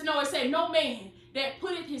 It said, no man that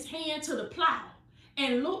putteth his hand to the plow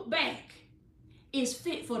and look back is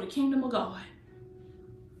fit for the kingdom of God.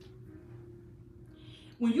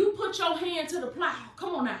 When you put your hand to the plow,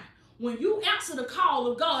 come on now. When you answer the call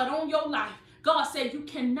of God on your life, God said you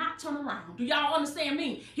cannot turn around. Do y'all understand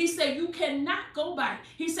me? He said you cannot go back.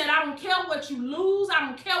 He said, I don't care what you lose. I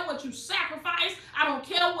don't care what you sacrifice. I don't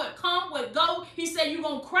care what come, what go. He said you're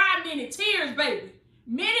going to cry many tears, baby.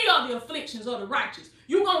 Many are the afflictions of the righteous.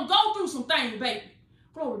 You're going to go through some things, baby.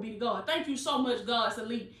 Glory be to God. Thank you so much, God's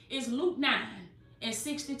elite. It's Luke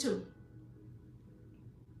 9:62.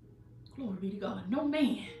 Glory be to God. No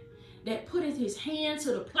man that putteth his hand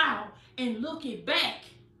to the plow and looketh back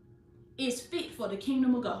is fit for the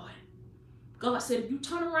kingdom of God. God said, if you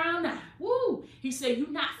turn around now, woo, he said, you're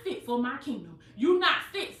not fit for my kingdom. You're not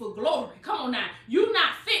fit for glory. Come on now. You're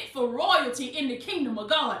not fit for royalty in the kingdom of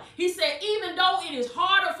God. He said, even though it is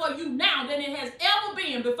harder for you now than it has ever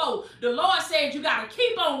been before, the Lord said you got to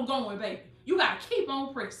keep on going, baby. You got to keep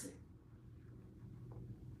on pressing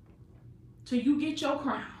till you get your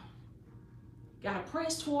crown. Got to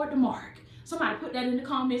press toward the mark. Somebody put that in the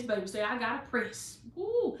comments, baby. Say, I got to press.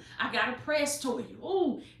 Ooh, I got to press toward you.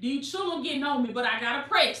 Ooh, these children getting on me, but I got to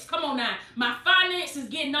press. Come on now. My finances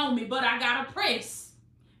getting on me, but I got to press.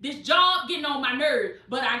 This job getting on my nerve,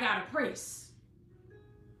 but I got to press.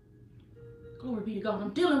 Glory be to God.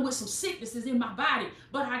 I'm dealing with some sicknesses in my body,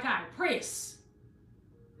 but I got to press.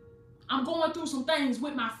 I'm going through some things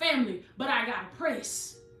with my family, but I got to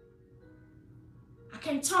press. I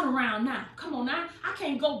can't turn around now. Come on now. I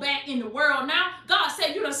can't go back in the world now. God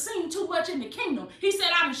said you done seen too much in the kingdom. He said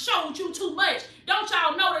I done showed you too much. Don't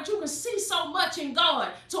y'all know that you can see so much in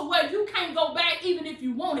God to where you can't go back even if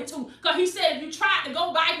you wanted to? Because he said if you tried to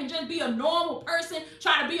go back and just be a normal person,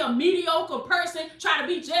 try to be a mediocre person, try to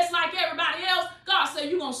be just like everybody else, God said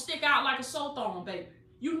you're going to stick out like a sore thorn, baby.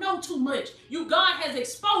 You know too much. God has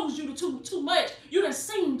exposed you to too much. You done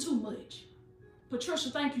seen too much. Patricia,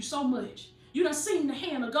 thank you so much. You done seen the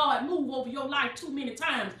hand of God move over your life too many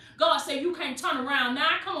times. God said you can't turn around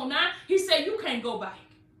now. Come on now. He said you can't go back.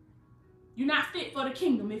 You're not fit for the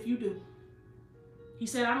kingdom if you do. He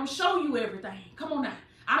said, I don't show you everything. Come on now.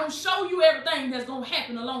 I don't show you everything that's going to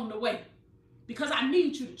happen along the way because I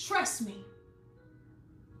need you to trust me.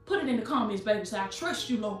 Put it in the comments, baby. Say, I trust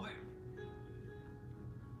you, Lord.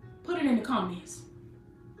 Put it in the comments.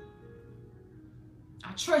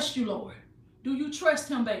 I trust you, Lord. Do you trust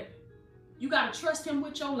him, baby? You got to trust him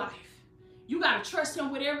with your life. You got to trust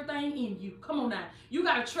him with everything in you. Come on now. You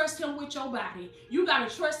got to trust him with your body. You got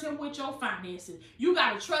to trust him with your finances. You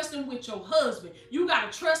got to trust him with your husband. You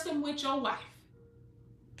got to trust him with your wife.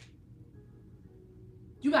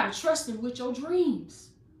 You got to trust him with your dreams,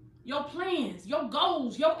 your plans, your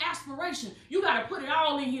goals, your aspirations. You got to put it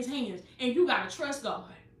all in his hands, and you got to trust God.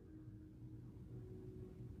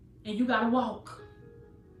 And you got to walk.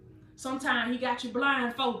 Sometimes he got you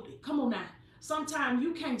blindfolded. Come on now. Sometimes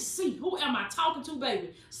you can't see. Who am I talking to,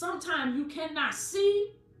 baby? Sometimes you cannot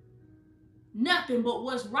see nothing but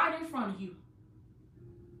what's right in front of you.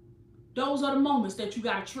 Those are the moments that you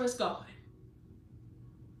got to trust God.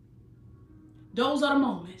 Those are the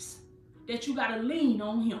moments that you got to lean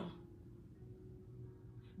on him.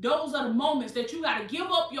 Those are the moments that you got to give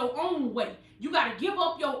up your own way. You got to give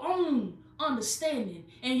up your own understanding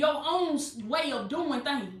and your own way of doing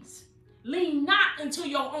things. Lean not into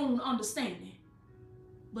your own understanding,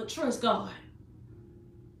 but trust God.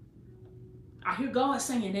 I hear God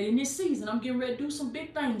saying that in this season, I'm getting ready to do some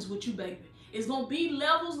big things with you, baby. It's going to be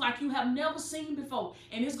levels like you have never seen before.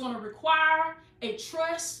 And it's going to require a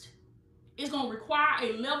trust. It's going to require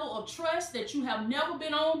a level of trust that you have never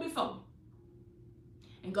been on before.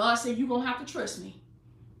 And God said, you're going to have to trust me.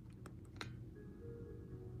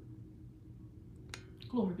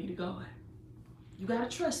 Glory be to God. You got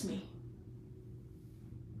to trust me.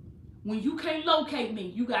 When you can't locate me,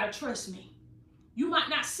 you got to trust me. You might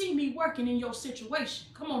not see me working in your situation.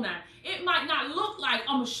 Come on now. It might not look like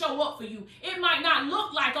I'm going to show up for you. It might not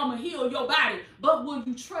look like I'm going to heal your body. But will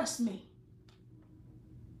you trust me?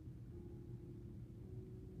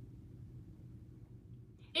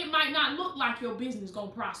 It might not look like your business going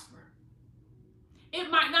to prosper. It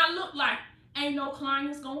might not look like ain't no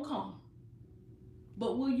clients going to come.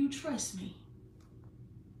 But will you trust me?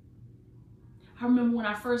 I remember when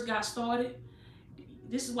I first got started,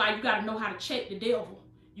 this is why you got to know how to check the devil.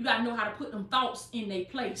 You got to know how to put them thoughts in their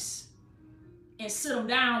place and sit them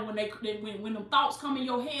down when them thoughts come in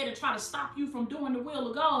your head and try to stop you from doing the will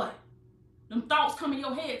of God. Them thoughts come in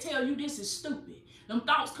your head tell you this is stupid. Them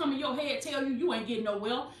thoughts come in your head tell you you ain't getting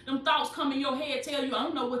nowhere. Them thoughts come in your head tell you I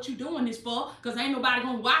don't know what you doing this for because ain't nobody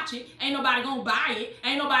going to watch it. Ain't nobody going to buy it.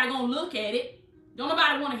 Ain't nobody going to look at it. Don't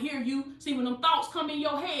nobody want to hear you. See, when them thoughts come in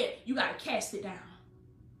your head, you got to cast it down.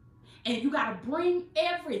 And you got to bring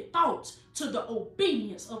every thought to the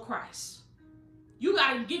obedience of Christ. You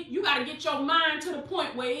gotta get your mind to the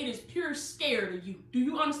point where it is pure scared of you. Do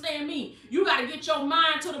you understand me? You gotta get your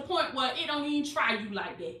mind to the point where it don't even try you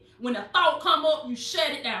like that. When a thought come up, you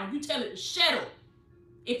shut it down. You tell it to shut up.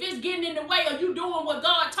 If it's getting in the way of you doing what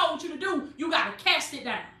God told you to do, you gotta cast it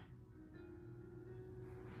down.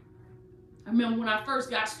 I remember when I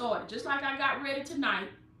first got started, just like I got ready tonight,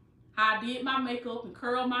 how I did my makeup and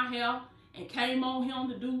curled my hair and came on here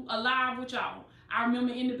to do a live with y'all. I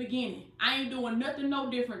remember in the beginning, I ain't doing nothing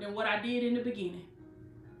no different than what I did in the beginning.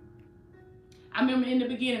 I remember in the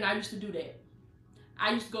beginning, I used to do that.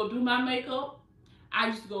 I used to go do my makeup. I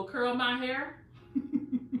used to go curl my hair.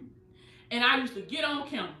 And I used to get on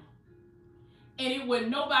camera. And it wasn't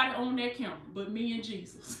nobody on that camera but me and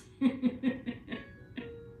Jesus. It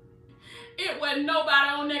wasn't nobody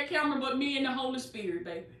on that camera but me and the Holy Spirit,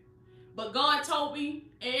 baby. But God told me,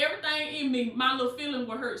 and everything in me, my little feelings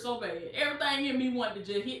were hurt so bad. Everything in me wanted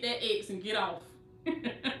to just hit that X and get off.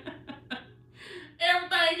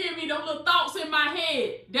 Everything in me, those little thoughts in my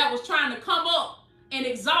head that was trying to come up and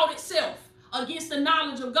exalt itself against the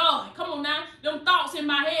knowledge of God. Come on now. Them thoughts in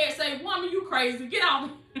my head say, woman, you crazy. Get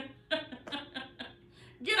off.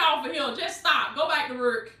 Get off of here. Just stop. Go back to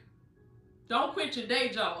work. Don't quit your day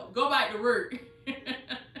job. Go back to work.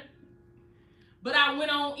 But I went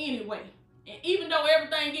on anyway. And even though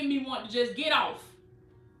everything in me wanted to just get off,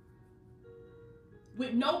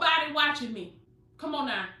 with nobody watching me, come on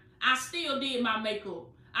now, I still did my makeup.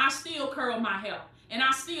 I still curled my hair. And I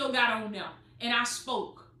still got on there. And I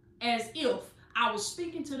spoke as if I was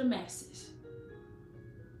speaking to the masses.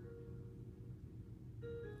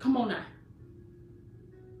 Come on now.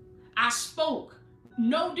 I spoke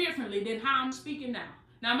no differently than how I'm speaking now.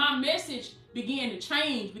 Now my message began to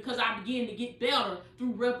change because I began to get better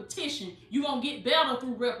through repetition. You're going to get better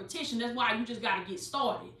through repetition. That's why you just got to get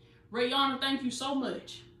started. Rayana, thank you so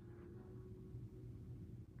much.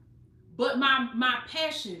 But my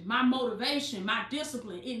passion, my motivation, my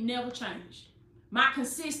discipline, it never changed. My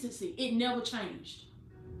consistency, it never changed.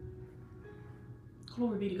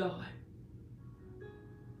 Glory be to God.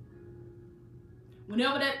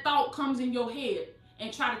 Whenever that thought comes in your head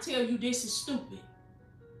and try to tell you this is stupid,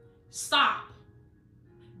 stop.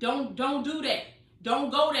 Don't do that. Don't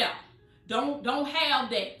go there. Don't have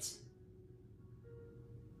that.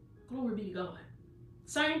 Glory be to God.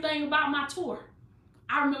 Same thing about my tour.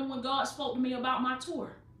 I remember when God spoke to me about my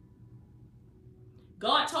tour.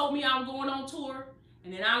 God told me I was going on tour,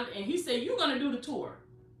 and he said, "You're gonna do the tour."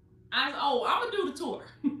 I said, "Oh, I'm gonna do the tour."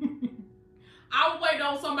 I was waiting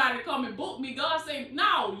on somebody to come and book me. God said,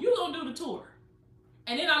 "No, you're gonna do the tour."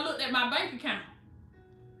 And then I looked at my bank account.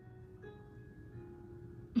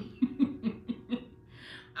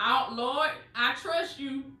 Lord, I trust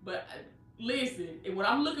you, but listen, when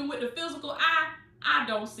I'm looking with the physical eye, I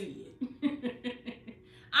don't see it.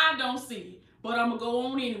 I don't see it, but I'm going to go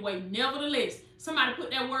on anyway. Nevertheless, somebody put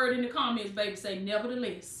that word in the comments, baby. Say,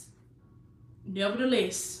 nevertheless.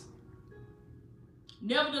 Nevertheless.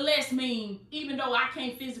 Nevertheless mean, even though I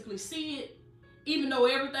can't physically see it, even though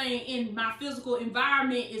everything in my physical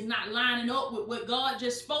environment is not lining up with what God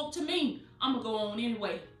just spoke to me, I'm going to go on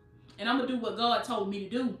anyway. And I'm going to do what God told me to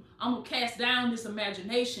do. I'm going to cast down this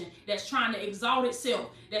imagination that's trying to exalt itself,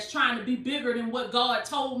 that's trying to be bigger than what God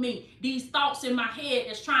told me. These thoughts in my head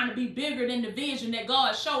that's trying to be bigger than the vision that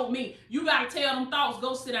God showed me. You got to tell them thoughts,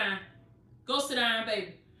 go sit down. Go sit down,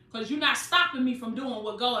 baby. Because you're not stopping me from doing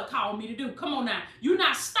what God called me to do. Come on now. You're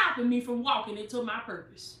not stopping me from walking into my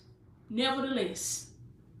purpose. Nevertheless,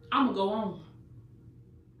 I'm going to go on.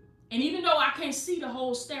 And even though I can't see the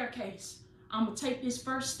whole staircase, I'm going to take this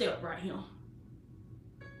first step right here.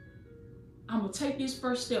 I'm going to take this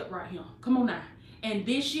first step right here. Come on now. And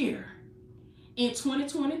this year, in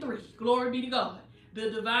 2023, glory be to God, the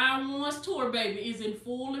Divine Ones Tour, baby, is in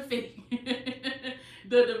full effect.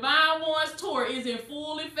 The Divine Ones Tour is in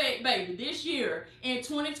full effect, baby. This year, in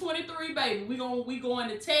 2023, baby, we going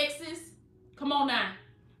to Texas. Come on now.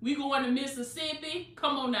 We going to Mississippi.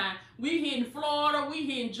 Come on now. We hitting Florida. We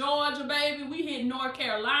hitting Georgia, baby. We hitting North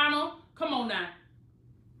Carolina. Come on now.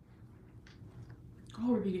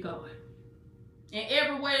 Glory be to God. And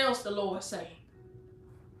everywhere else the Lord say.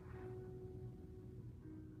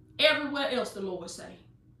 Everywhere else the Lord say.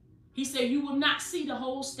 He said you will not see the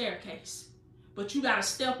whole staircase, but you got to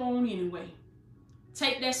step on anyway.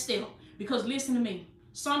 Take that step. Because listen to me.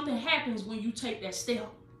 Something happens when you take that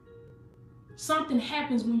step. Something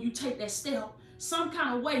happens when you take that step. Some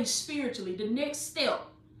kind of way spiritually, the next step,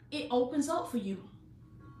 it opens up for you.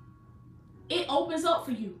 It opens up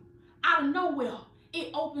for you. Out of nowhere,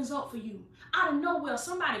 it opens up for you. Out of nowhere,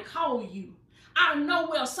 somebody call you. Out of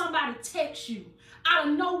nowhere, somebody text you. Out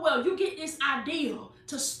of nowhere, you get this idea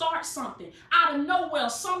to start something. Out of nowhere,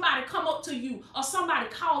 somebody come up to you, or somebody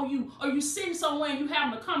call you, or you sitting somewhere and you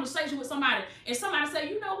having a conversation with somebody, and somebody say,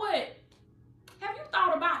 you know what? Have you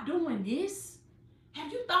thought about doing this?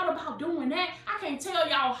 Have you thought about doing that? I can't tell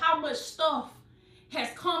y'all how much stuff has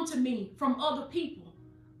come to me from other people.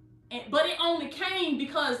 But it only came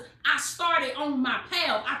because I started on my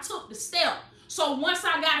path. I took the step. So once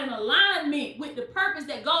I got in alignment with the purpose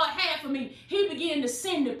that God had for me, he began to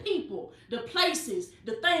send the people, the places,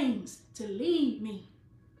 the things to lead me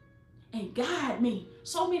and guide me.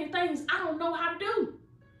 So many things I don't know how to do.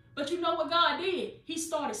 But you know what God did? He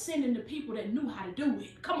started sending the people that knew how to do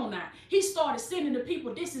it. Come on now. He started sending the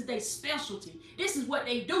people. This is their specialty. This is what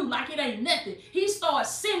they do like it ain't nothing. He started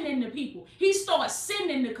sending the people. He started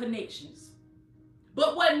sending the connections.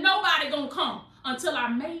 But wasn't nobody going to come until I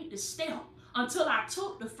made the step, until I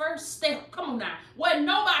took the first step. Come on now. Wasn't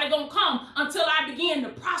nobody going to come until I began to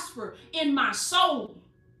prosper in my soul.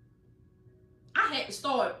 I had to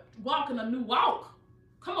start walking a new walk.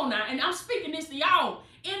 Come on now. And I'm speaking this to y'all.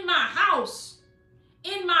 In my house,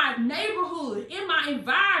 in my neighborhood, in my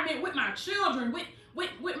environment, with my children, with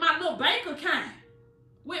my little bank account,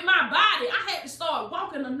 with my body, I had to start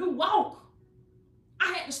walking a new walk.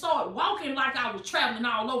 I had to start walking like I was traveling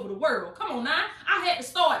all over the world. Come on now. I had to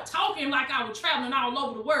start talking like I was traveling all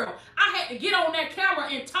over the world. I had to get on that camera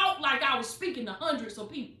and talk like I was speaking to hundreds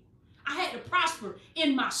of people. I had to prosper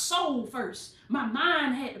in my soul first. My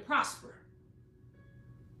mind had to prosper.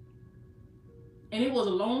 And it was a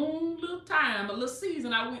long little time, a little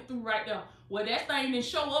season I went through right there where that thing didn't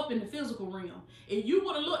show up in the physical realm. If you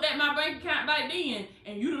would have looked at my bank account back then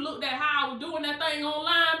and you'd have looked at how I was doing that thing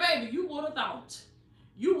online, baby, you would have thought.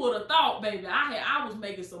 You would have thought, baby, I was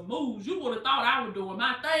making some moves. You would have thought I was doing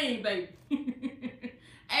my thing, baby.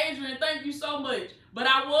 Adrian, thank you so much. But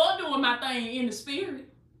I was doing my thing in the spirit.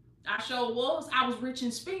 I sure was. I was rich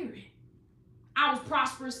in spirit. I was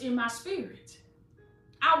prosperous in my spirit.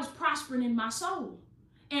 I was prospering in my soul.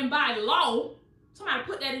 And by law, somebody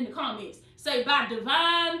put that in the comments. Say, by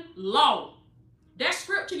divine law. That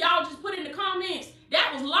scripture y'all just put in the comments,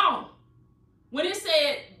 that was law. When it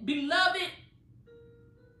said, beloved,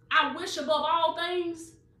 I wish above all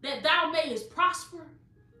things that thou mayest prosper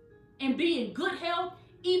and be in good health,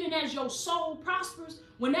 even as your soul prospers.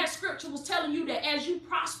 When that scripture was telling you that as you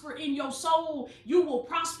prosper in your soul, you will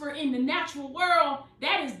prosper in the natural world,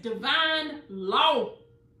 that is divine law.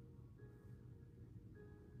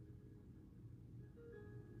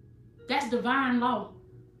 That's divine law.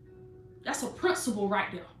 That's a principle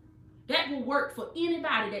right there. That will work for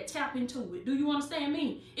anybody that tap into it. Do you understand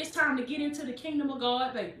me? It's time to get into the kingdom of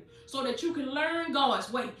God, baby. So that you can learn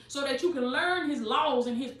God's way. So that you can learn his laws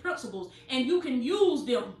and his principles. And you can use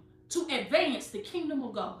them to advance the kingdom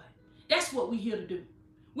of God. That's what we're here to do.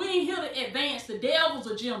 We ain't here to advance the devil's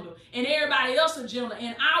agenda and everybody else's agenda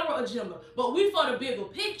and our agenda. But we for the bigger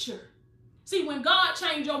picture. See, when God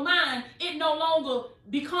changed your mind, it's no longer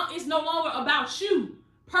about you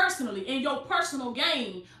personally and your personal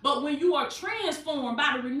gain. But when you are transformed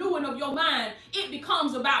by the renewing of your mind, it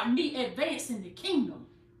becomes about me advancing the kingdom.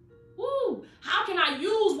 Woo! How can I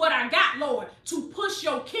use what I got, Lord, to push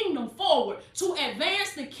your kingdom forward, to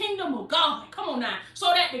advance the kingdom of God? Come on now. So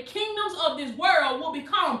that the kingdoms of this world will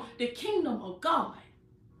become the kingdom of God.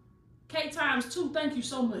 K times 2, thank you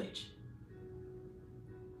so much.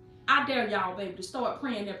 I dare y'all, baby, to start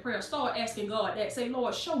praying that prayer. Start asking God that. Say,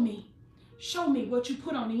 Lord, show me what you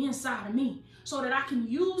put on the inside of me so that I can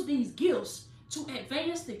use these gifts to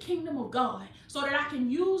advance the kingdom of God, so that I can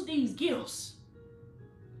use these gifts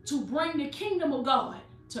to bring the kingdom of God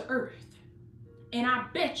to earth. And I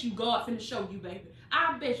bet you God finna show you, baby.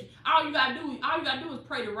 I bet you. All you gotta do is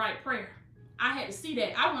pray the right prayer. I had to see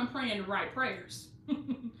that. I wasn't praying the right prayers.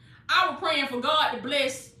 I was praying for God to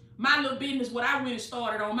bless my little business, what I went and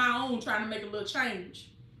started on my own, trying to make a little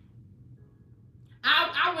change.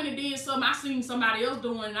 I went and did something I seen somebody else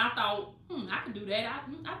doing, and I thought, I can do that.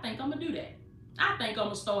 I think I'm going to do that. I think I'm going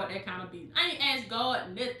to start that kind of business. I ain't asked God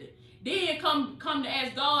nothing. Then come to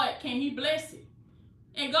ask God, can he bless it?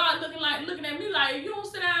 And God looking at me like, if you don't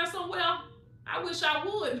sit down somewhere, I wish I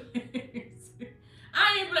would.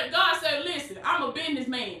 God said, listen, I'm a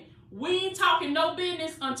businessman. We ain't talking no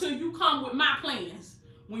business until you come with my plans.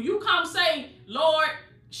 When you come say, Lord,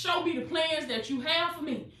 show me the plans that you have for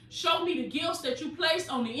me. Show me the gifts that you placed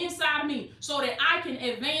on the inside of me so that I can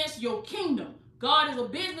advance your kingdom. God is a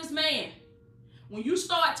businessman. When you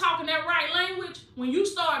start talking that right language, when you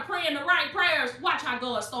start praying the right prayers, watch how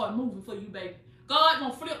God start moving for you, baby. God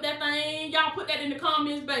gonna flip that thing. Y'all put that in the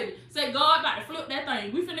comments, baby. Say, God about to flip that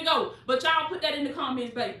thing. We finna go. But y'all put that in the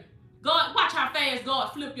comments, baby. God, watch how fast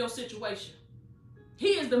God flip your situation. He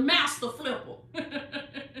is the master flipper.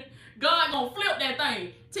 God gonna flip that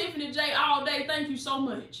thing. Tiffany J all day, thank you so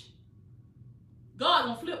much. God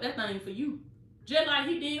gonna flip that thing for you. Just like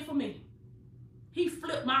he did for me. He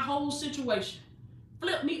flipped my whole situation.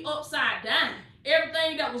 Flipped me upside down.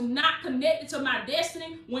 Everything that was not connected to my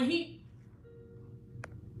destiny,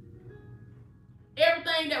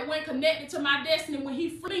 everything that went connected to my destiny, when he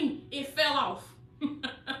flew, it fell off.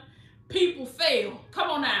 People fail. Come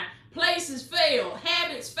on now. Places fail.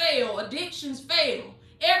 Habits fail. Addictions fail.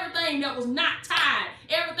 Everything that was not tied,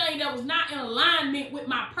 everything that was not in alignment with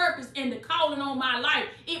my purpose and the calling on my life,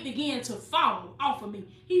 it began to fall off of me.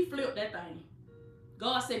 He flipped that thing.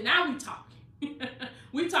 God said, now we talking.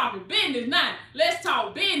 We talking business now. Let's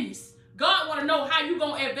talk business. God want to know how you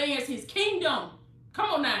going to advance his kingdom.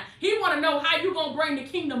 Come on now. He want to know how you going to bring the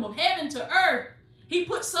kingdom of heaven to earth. He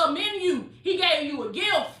put something in you. He gave you a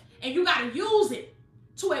gift, and you got to use it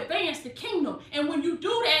to advance the kingdom. And when you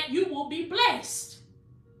do that, you will be blessed.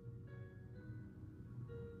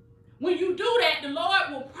 When you do that, the Lord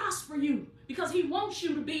will prosper you because he wants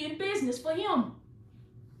you to be in business for him.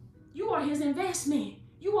 You are his investment.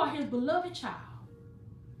 You are his beloved child.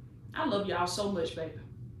 I love y'all so much, baby.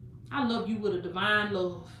 I love you with a divine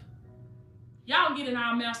love. Y'all get in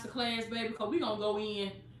our masterclass, baby, because we're going to go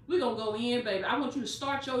in. We're going to go in, baby. I want you to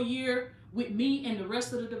start your year with me and the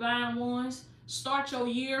rest of the divine ones. Start your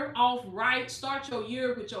year off right. Start your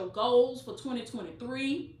year with your goals for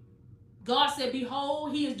 2023. God said,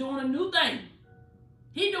 behold, he is doing a new thing.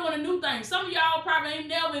 He doing a new thing. Some of y'all probably ain't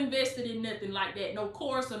never invested in nothing like that. No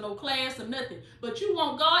course or no class or nothing. But you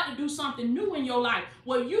want God to do something new in your life.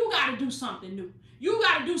 Well, you got to do something new. You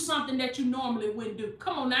got to do something that you normally wouldn't do.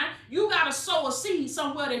 Come on now. You got to sow a seed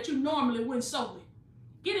somewhere that you normally wouldn't sow it.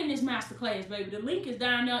 Get in this masterclass, baby. The link is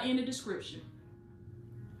down there in the description.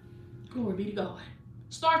 Glory be to God.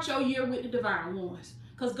 Start your year with the divine ones.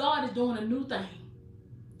 Because God is doing a new thing.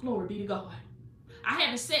 Glory be to God. I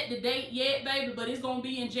haven't set the date yet, baby, but it's going to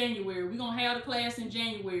be in January. We're going to have the class in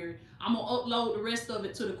January. I'm going to upload the rest of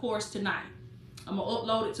it to the course tonight. I'm going to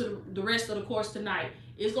upload it to the rest of the course tonight.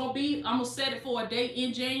 It's going to be, I'm going to set it for a date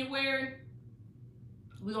in January.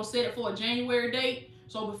 We're going to set it for a January date.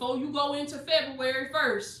 So before you go into February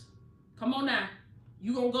 1st, come on now.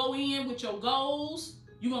 You're going to go in with your goals.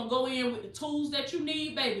 You're going to go in with the tools that you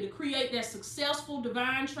need, baby, to create that successful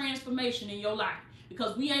divine transformation in your life.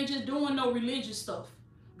 Because we ain't just doing no religious stuff.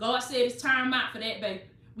 God said it's time out for that, baby.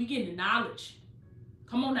 We getting the knowledge.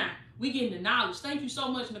 Come on now. We getting the knowledge. Thank you so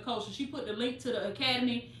much, Nicole. So she put the link to the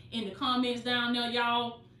academy in the comments down there,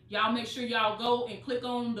 y'all. Y'all make sure y'all go and click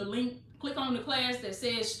on the link. Click on the class that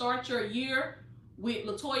says Start Your Year with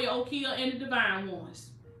Latoya Okia and the Divine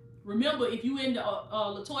Ones. Remember, if you in the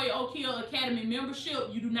Latoya Okia Academy membership,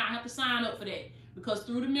 you do not have to sign up for that. Because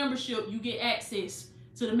through the membership, you get access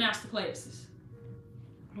to the master classes.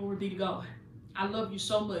 Glory be to God. I love you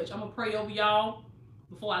so much. I'm going to pray over y'all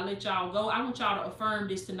before I let y'all go. I want y'all to affirm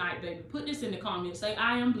this tonight, baby. Put this in the comments. Say,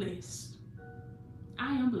 I am blessed.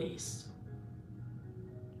 I am blessed.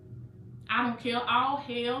 I don't care. All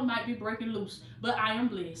hell might be breaking loose, but I am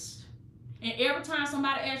blessed. And every time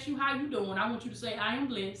somebody asks you how you doing, I want you to say, I am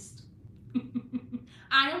blessed.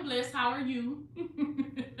 I am blessed. How are you?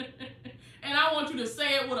 And I want you to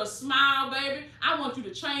say it with a smile, baby. I want you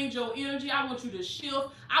to change your energy. I want you to shift.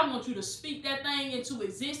 I want you to speak that thing into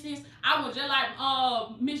existence. I want, just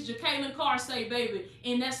like Miss Jacqueline Carr say, baby,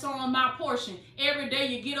 in that song, My Portion. Every day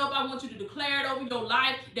you get up, I want you to declare it over your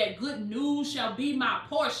life that good news shall be my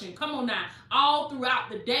portion. Come on now. All throughout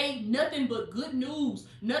the day, nothing but good news.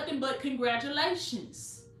 Nothing but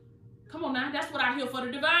congratulations. Come on now. That's what I hear for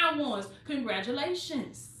the divine ones.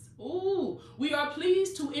 Congratulations. Ooh, we are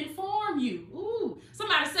pleased to inform you. Ooh,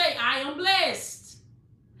 somebody say, I am blessed.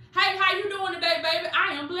 Hey, how you doing today, baby?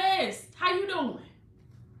 I am blessed. How you doing?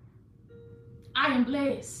 I am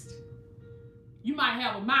blessed. You might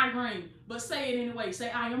have a migraine, but say it anyway.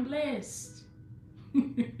 Say, I am blessed.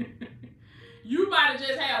 You might have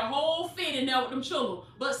just had a whole fit in there with them children,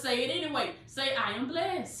 but say it anyway. Say, I am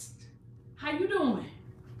blessed. How you doing?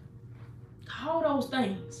 Call those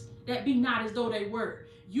things that be not as though they were.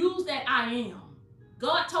 Use that I am.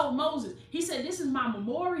 God told Moses, he said, this is my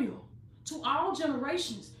memorial to all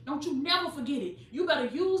generations. Don't you never forget it. You better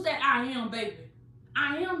use that I am, baby.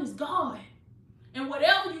 I am is God. And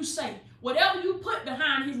whatever you say, whatever you put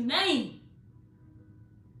behind his name,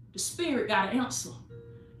 the Spirit got to answer.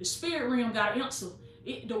 The spirit realm got to answer.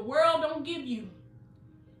 The world don't give you.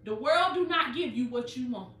 The world do not give you what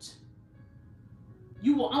you want.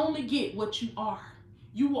 You will only get what you are.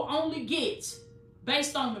 You will only get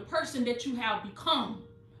based on the person that you have become.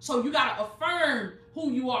 So you got to affirm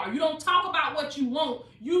who you are. You don't talk about what you want.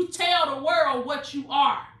 You tell the world what you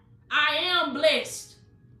are. I am blessed.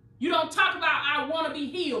 You don't talk about I want to be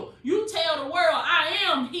healed. You tell the world I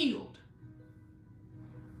am healed.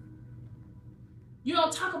 You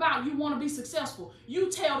don't talk about you want to be successful.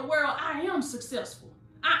 You tell the world I am successful.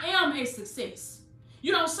 I am a success.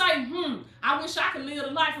 You don't say, I wish I could live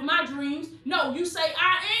the life of my dreams. No, you say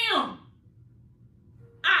I am.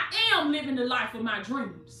 I am living the life of my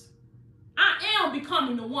dreams. I am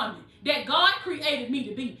becoming the woman that God created me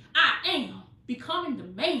to be. I am becoming the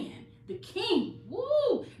man, the king,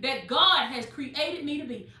 that God has created me to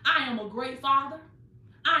be. I am a great father.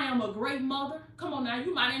 I am a great mother. Come on now,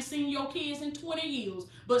 you might have seen your kids in 20 years,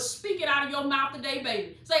 but speak it out of your mouth today,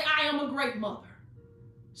 baby. Say, I am a great mother.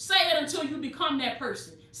 Say it until you become that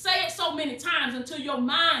person. Say it so many times until your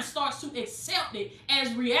mind starts to accept it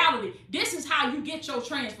as reality. This is how you get your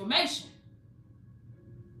transformation.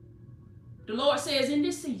 The Lord says in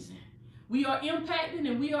this season, we are impacting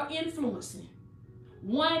and we are influencing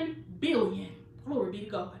 1 billion. Glory be to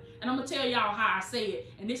God. And I'm going to tell y'all how I say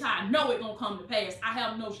it. And this is how I know it's going to come to pass.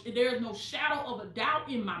 There is no shadow of a doubt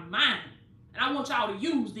in my mind. And I want y'all to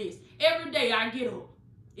use this. Every day I get up.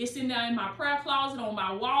 It's in there in my prayer closet on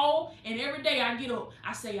my wall. And every day I get up,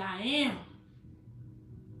 I say, I am.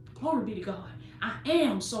 Glory be to God. I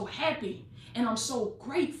am so happy. And I'm so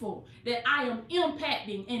grateful that I am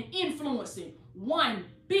impacting and influencing 1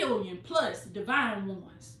 billion plus divine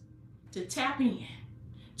ones to tap in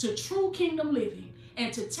to true kingdom living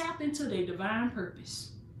and to tap into their divine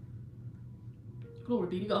purpose. Glory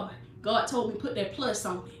be to God. God told me put that plus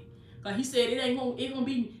on it. Because he said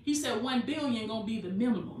he said 1 billion gonna be the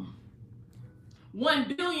minimum.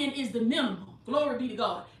 1 billion is the minimum. Glory be to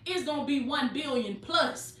God. It's gonna be 1 billion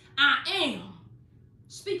plus. I am.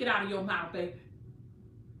 Speak it out of your mouth, baby.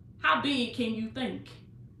 How big can you think?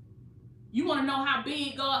 You want to know how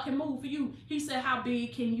big God can move for you? He said, how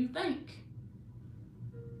big can you think?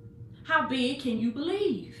 How big can you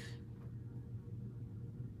believe?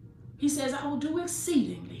 He says, I will do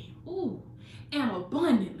exceedingly, and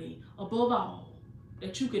abundantly above all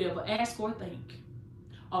that you could ever ask or think,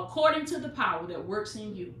 according to the power that works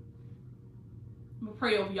in you. I'm going to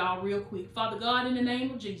pray over y'all real quick. Father God, in the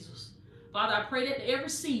name of Jesus, Father, I pray that every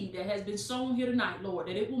seed that has been sown here tonight, Lord,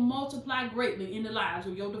 that it will multiply greatly in the lives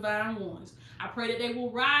of your divine ones. I pray that they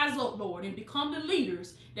will rise up, Lord, and become the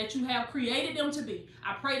leaders that you have created them to be.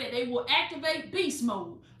 I pray that they will activate beast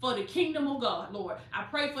mode for the kingdom of God, Lord. I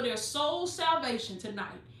pray for their soul salvation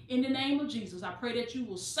tonight. In the name of Jesus, I pray that you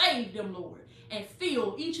will save them, Lord, and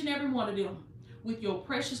fill each and every one of them with your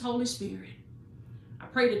precious Holy Spirit. I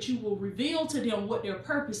pray that you will reveal to them what their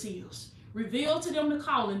purpose is. Reveal to them the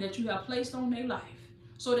calling that you have placed on their life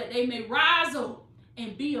so that they may rise up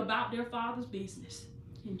and be about their Father's business.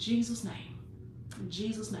 In Jesus' name. In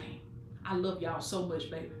Jesus' name. I love y'all so much,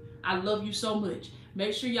 baby. I love you so much.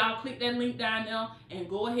 Make sure y'all click that link down there and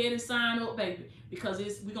go ahead and sign up, baby, because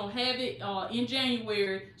we're going to have it in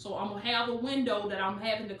January. So I'm going to have a window that I'm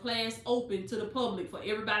having the class open to the public for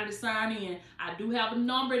everybody to sign in. I do have a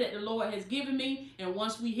number that the Lord has given me, and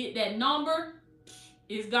once we hit that number,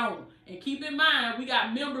 it's gone. And keep in mind, we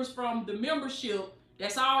got members from the membership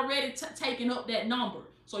that's already taking up that number.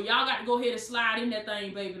 So y'all got to go ahead and slide in that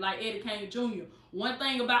thing, baby, like Eddie Kane Jr. One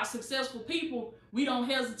thing about successful people, we don't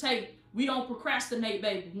hesitate. We don't procrastinate,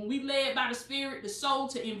 baby. When we led by the Spirit, the soul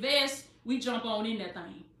to invest, we jump on in that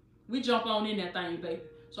thing. We jump on in that thing, baby.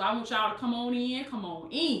 So I want y'all to come on in. Come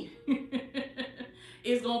on in.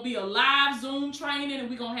 It's going to be a live Zoom training, and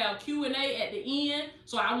we're going to have Q&A at the end.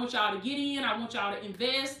 So I want y'all to get in. I want y'all to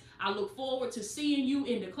invest. I look forward to seeing you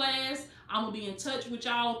in the class. I'm going to be in touch with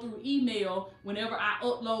y'all through email whenever I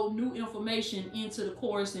upload new information into the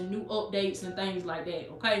course and new updates and things like that,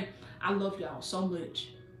 okay? I love y'all so much.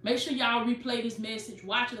 Make sure y'all replay this message.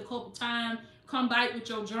 Watch it a couple times. Come back with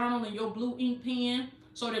your journal and your blue ink pen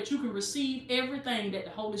so that you can receive everything that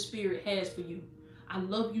the Holy Spirit has for you. I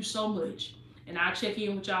love you so much. And I'll check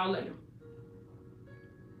in with y'all later.